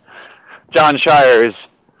Davis. Jon Scheyer is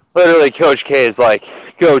literally Coach K's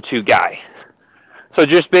go-to guy. So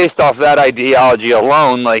just based off that ideology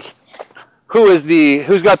alone,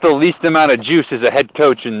 who's got the least amount of juice as a head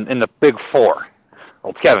coach in the Big Four?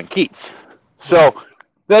 Well, it's Kevin Keatts. So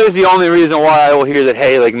that is the only reason why I will hear that.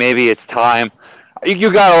 Hey, like maybe it's time.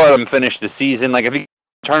 You gotta let him finish the season. Like if you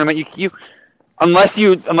tournament,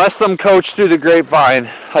 unless some coach through the grapevine,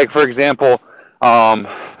 like for example,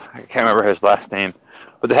 I can't remember his last name,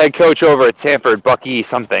 but the head coach over at Sanford, Bucky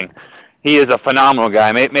something, he is a phenomenal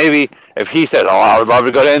guy. Maybe if he says, "Oh, I would love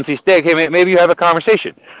to go to NC State," hey, maybe you have a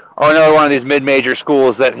conversation. Or another one of these mid-major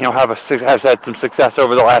schools that has had some success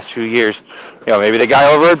over the last few years. Maybe the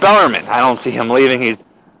guy over at Bellarmine. I don't see him leaving. He's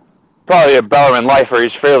probably a Bellarmine lifer.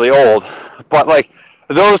 He's fairly old, but like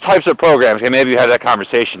those types of programs, okay, maybe you have that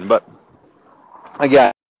conversation. But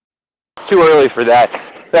again, it's too early for that.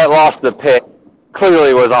 That loss to Pitt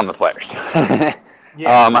clearly was on the players. I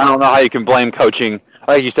don't know how you can blame coaching,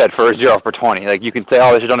 like you said, for 0 for 20. Like you can say,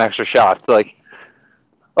 oh, they should have done extra shots. Like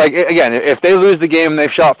again, if they lose the game and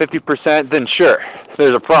they've shot 50%, then sure,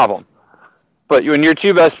 there's a problem. But when your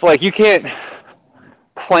two best play, you can't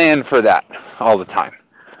plan for that all the time.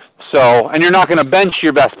 So, and you're not going to bench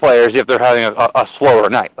your best players if they're having a slower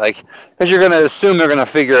night, like because you're going to assume they're going to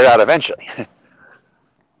figure it out eventually.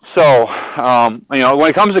 So, when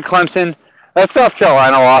it comes to Clemson, that South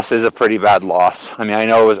Carolina loss is a pretty bad loss. I mean, I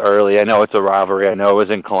know it was early. I know it's a rivalry. I know it was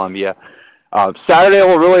in Columbia. Saturday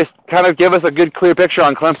will really kind of give us a good, clear picture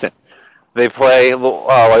on Clemson. They play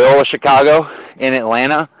Loyola Chicago in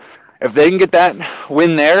Atlanta. If they can get that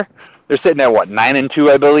win there, they're sitting at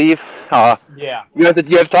 9-2, I believe. You have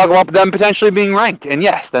to talk about them potentially being ranked, and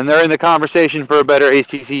yes, then they're in the conversation for a better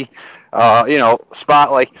ACC,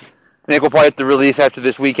 spot. Like I think we'll probably have to release after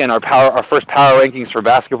this weekend our first power rankings for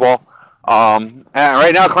basketball. And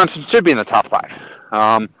right now, Clemson should be in the top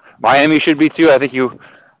 5. Miami should be too. I think you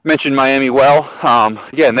mentioned Miami well.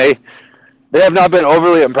 Again, they have not been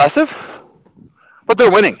overly impressive, but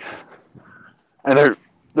they're winning, and they're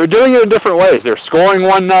doing it in different ways. They're scoring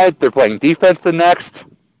one night, they're playing defense the next,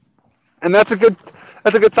 and that's a good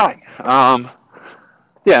sign.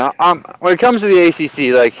 When it comes to the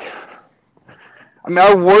ACC,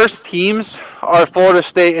 our worst teams are Florida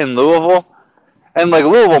State and Louisville, and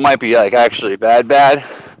Louisville might be actually bad, but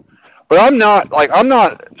I'm not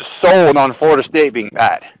sold on Florida State being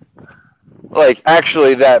bad.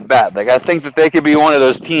 Actually that bad. I think that they could be one of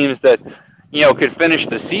those teams that could finish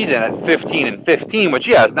the season at 15-15, which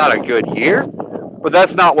is not a good year, but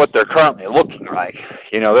that's not what they're currently looking like.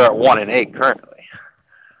 They're at 1-8 currently.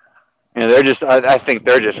 I think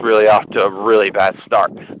they're just really off to a really bad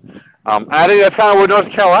start. I think that's kind of what North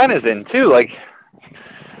Carolina's in too.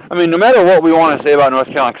 No matter what we want to say about North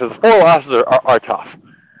Carolina, because the 4 losses are tough.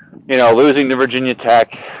 Losing to Virginia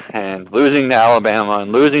Tech and losing to Alabama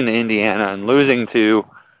and losing to Indiana and losing to,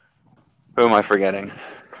 who am I forgetting?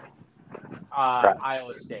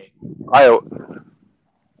 Iowa State.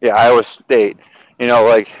 Iowa State.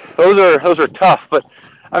 Those are tough, but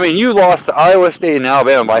you lost to Iowa State and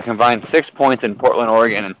Alabama by a combined 6 points in Portland,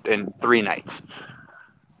 Oregon in 3 nights.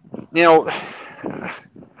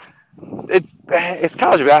 It's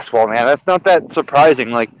college basketball, man. That's not that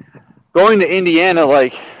surprising. Going to Indiana,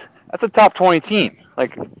 that's a top 20 team.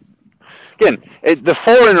 Again, the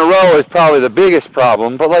 4 in a row is probably the biggest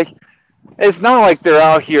problem, but it's not like they're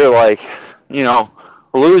out here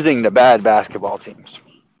losing to bad basketball teams.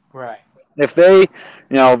 Right. If they,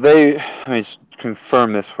 let me just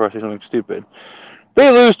confirm this before I say something stupid. If they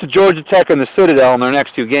lose to Georgia Tech and the Citadel in their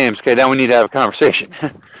next 2 games, okay, then we need to have a conversation.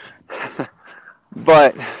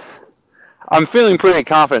 But I'm feeling pretty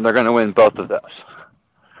confident they're going to win both of those.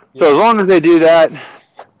 So as long as they do that,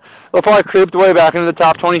 they'll probably creep their way back into the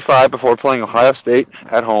top 25 before playing Ohio State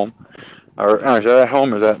at home. Or is that at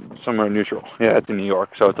home or is that somewhere neutral? Yeah, it's in New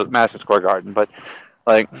York, so it's at Madison Square Garden. But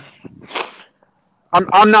I'm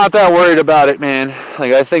not that worried about it, man.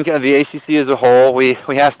 I think the ACC as a whole, we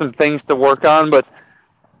have some things to work on, but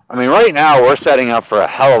right now we're setting up for a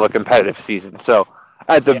hell of a competitive season. So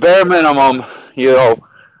at the bare minimum, we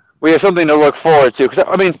have something to look forward to. Because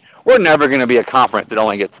we're never going to be a conference that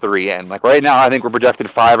only gets 3 in. Right now, I think we're projected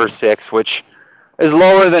 5 or 6, which is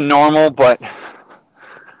lower than normal, but at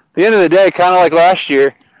the end of the day, kind of like last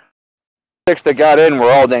year, 6 that got in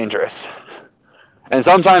were all dangerous. And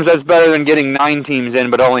sometimes that's better than getting 9 teams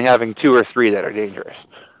in, but only having 2 or 3 that are dangerous.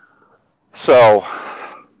 So,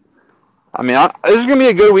 this is going to be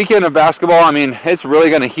a good weekend of basketball. It's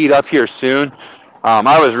really going to heat up here soon.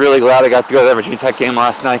 I was really glad I got to go to that Virginia Tech game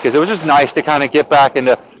last night because it was just nice to kind of get back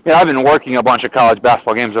into, I've been working a bunch of college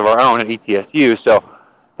basketball games of our own at ETSU, so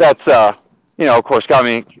that's, of course, got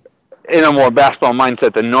me in a more basketball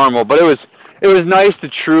mindset than normal. But it was nice to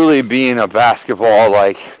truly be in a basketball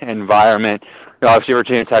environment. obviously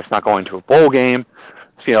Virginia Tech's not going to a bowl game.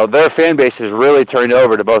 So, their fan base has really turned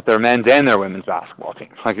over to both their men's and their women's basketball team.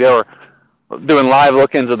 Like, they were doing live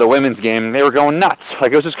look-ins of the women's game, and they were going nuts.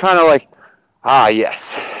 Like, it was just kind of like,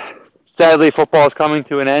 yes. Sadly, football is coming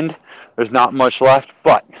to an end. There's not much left,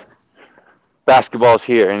 but basketball's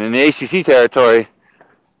here. And in the ACC territory,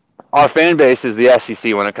 our fan base is the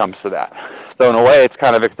SEC when it comes to that. So in a way, it's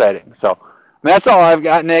kind of exciting. So that's all I've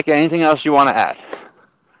got, Nick. Anything else you want to add?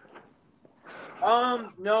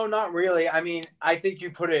 No, not really. I mean, I think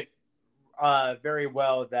you put it very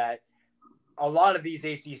well that a lot of these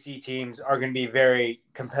ACC teams are going to be very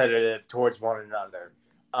competitive towards one another.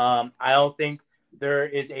 I don't think there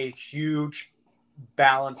is a huge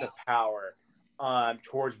balance of power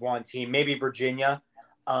towards one team. Maybe Virginia,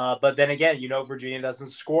 but then again, Virginia doesn't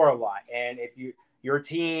score a lot, and if your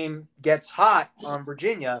team gets hot on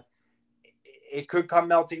Virginia, it could come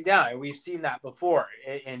melting down. And we've seen that before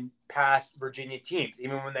in past Virginia teams,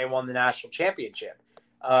 even when they won the national championship.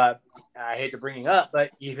 I hate to bring it up,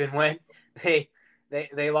 but even when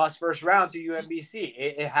they lost first round to UMBC,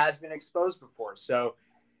 it has been exposed before. So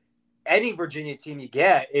any Virginia team you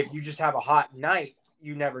get, if you just have a hot night,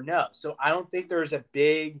 you never know. So I don't think there's a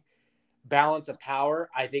big balance of power.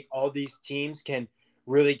 I think all these teams can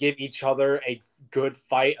really give each other a good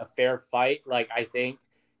fight, a fair fight. Like, I think,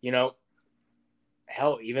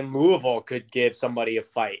 hell, even Louisville could give somebody a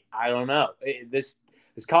fight. I don't know. This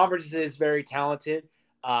conference is very talented.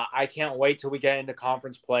 I can't wait till we get into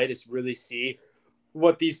conference play to really see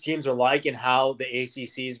what these teams are like and how the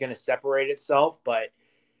ACC is going to separate itself. But,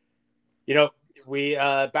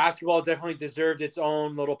 basketball definitely deserved its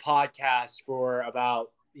own little podcast for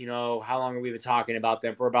about, how long have we been talking about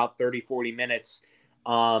them? For about 30, 40 minutes.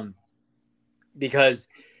 Because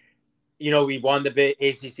we won the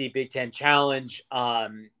ACC Big Ten Challenge.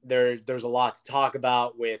 There's a lot to talk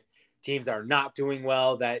about with teams that are not doing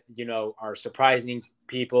well that, are surprising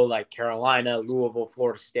people like Carolina, Louisville,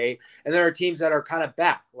 Florida State. And there are teams that are kind of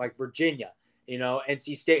back, like Virginia.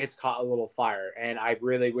 NC State has caught a little fire, and I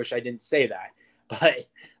really wish I didn't say that. But,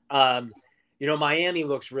 Miami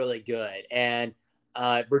looks really good, and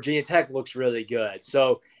Virginia Tech looks really good.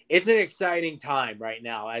 So it's an exciting time right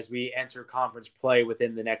now as we enter conference play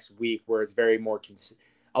within the next week, where it's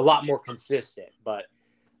a lot more consistent. But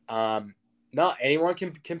not anyone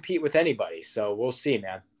can compete with anybody. So we'll see,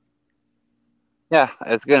 man. Yeah,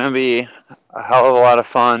 it's going to be a hell of a lot of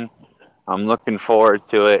fun. I'm looking forward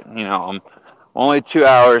to it. I'm only 2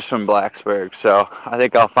 hours from Blacksburg, so I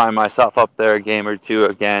think I'll find myself up there a game or two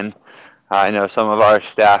again. I know some of our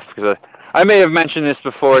staff, because I may have mentioned this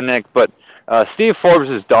before, Nick, but Steve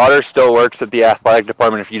Forbes' daughter still works at the athletic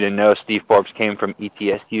department. If you didn't know, Steve Forbes came from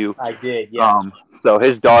ETSU. I did, yes. So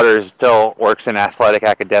his daughter still works in athletic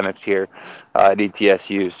academics here at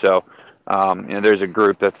ETSU. So there's a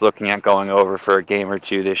group that's looking at going over for a game or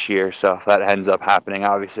two this year. So if that ends up happening,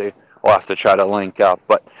 obviously we'll have to try to link up.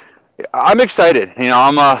 But I'm excited.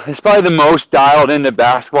 It's probably the most dialed into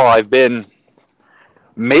basketball I've been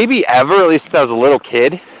maybe ever, at least since I was a little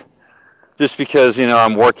kid. Just because,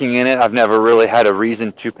 I'm working in it, I've never really had a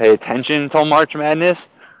reason to pay attention until March Madness.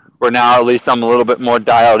 Where now at least I'm a little bit more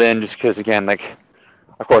dialed in, just because, again,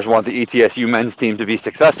 of course, want the ETSU men's team to be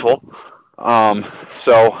successful.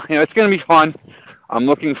 So, it's going to be fun. I'm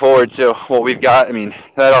looking forward to what we've got. I mean,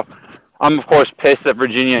 I'm, of course, pissed that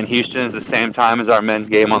Virginia and Houston is the same time as our men's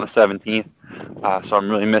game on the 17th. So I'm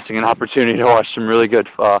really missing an opportunity to watch some really good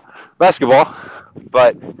basketball.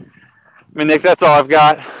 But, Nick, that's all I've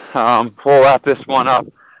got. We'll wrap this one up.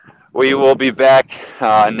 We will be back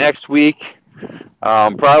next week,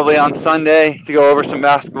 probably on Sunday, to go over some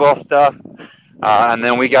basketball stuff. And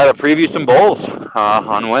then we got to preview some bowls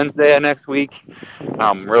on Wednesday of next week.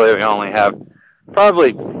 Really, we only have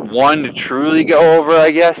probably one to truly go over,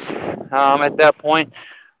 I guess, at that point.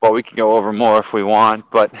 But we can go over more if we want.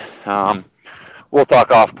 But we'll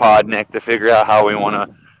talk off pod, Nick, to figure out how we want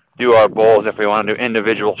to do our bowls, if we want to do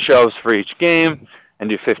individual shows for each game and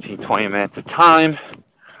do 15, 20 minutes of time,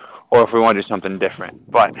 or if we want to do something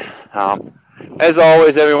different. But as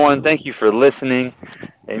always, everyone, thank you for listening.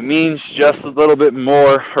 It means just a little bit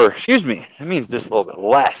more, it means just a little bit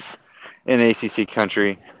less in ACC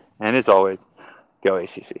country. And as always, go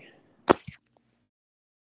ACC.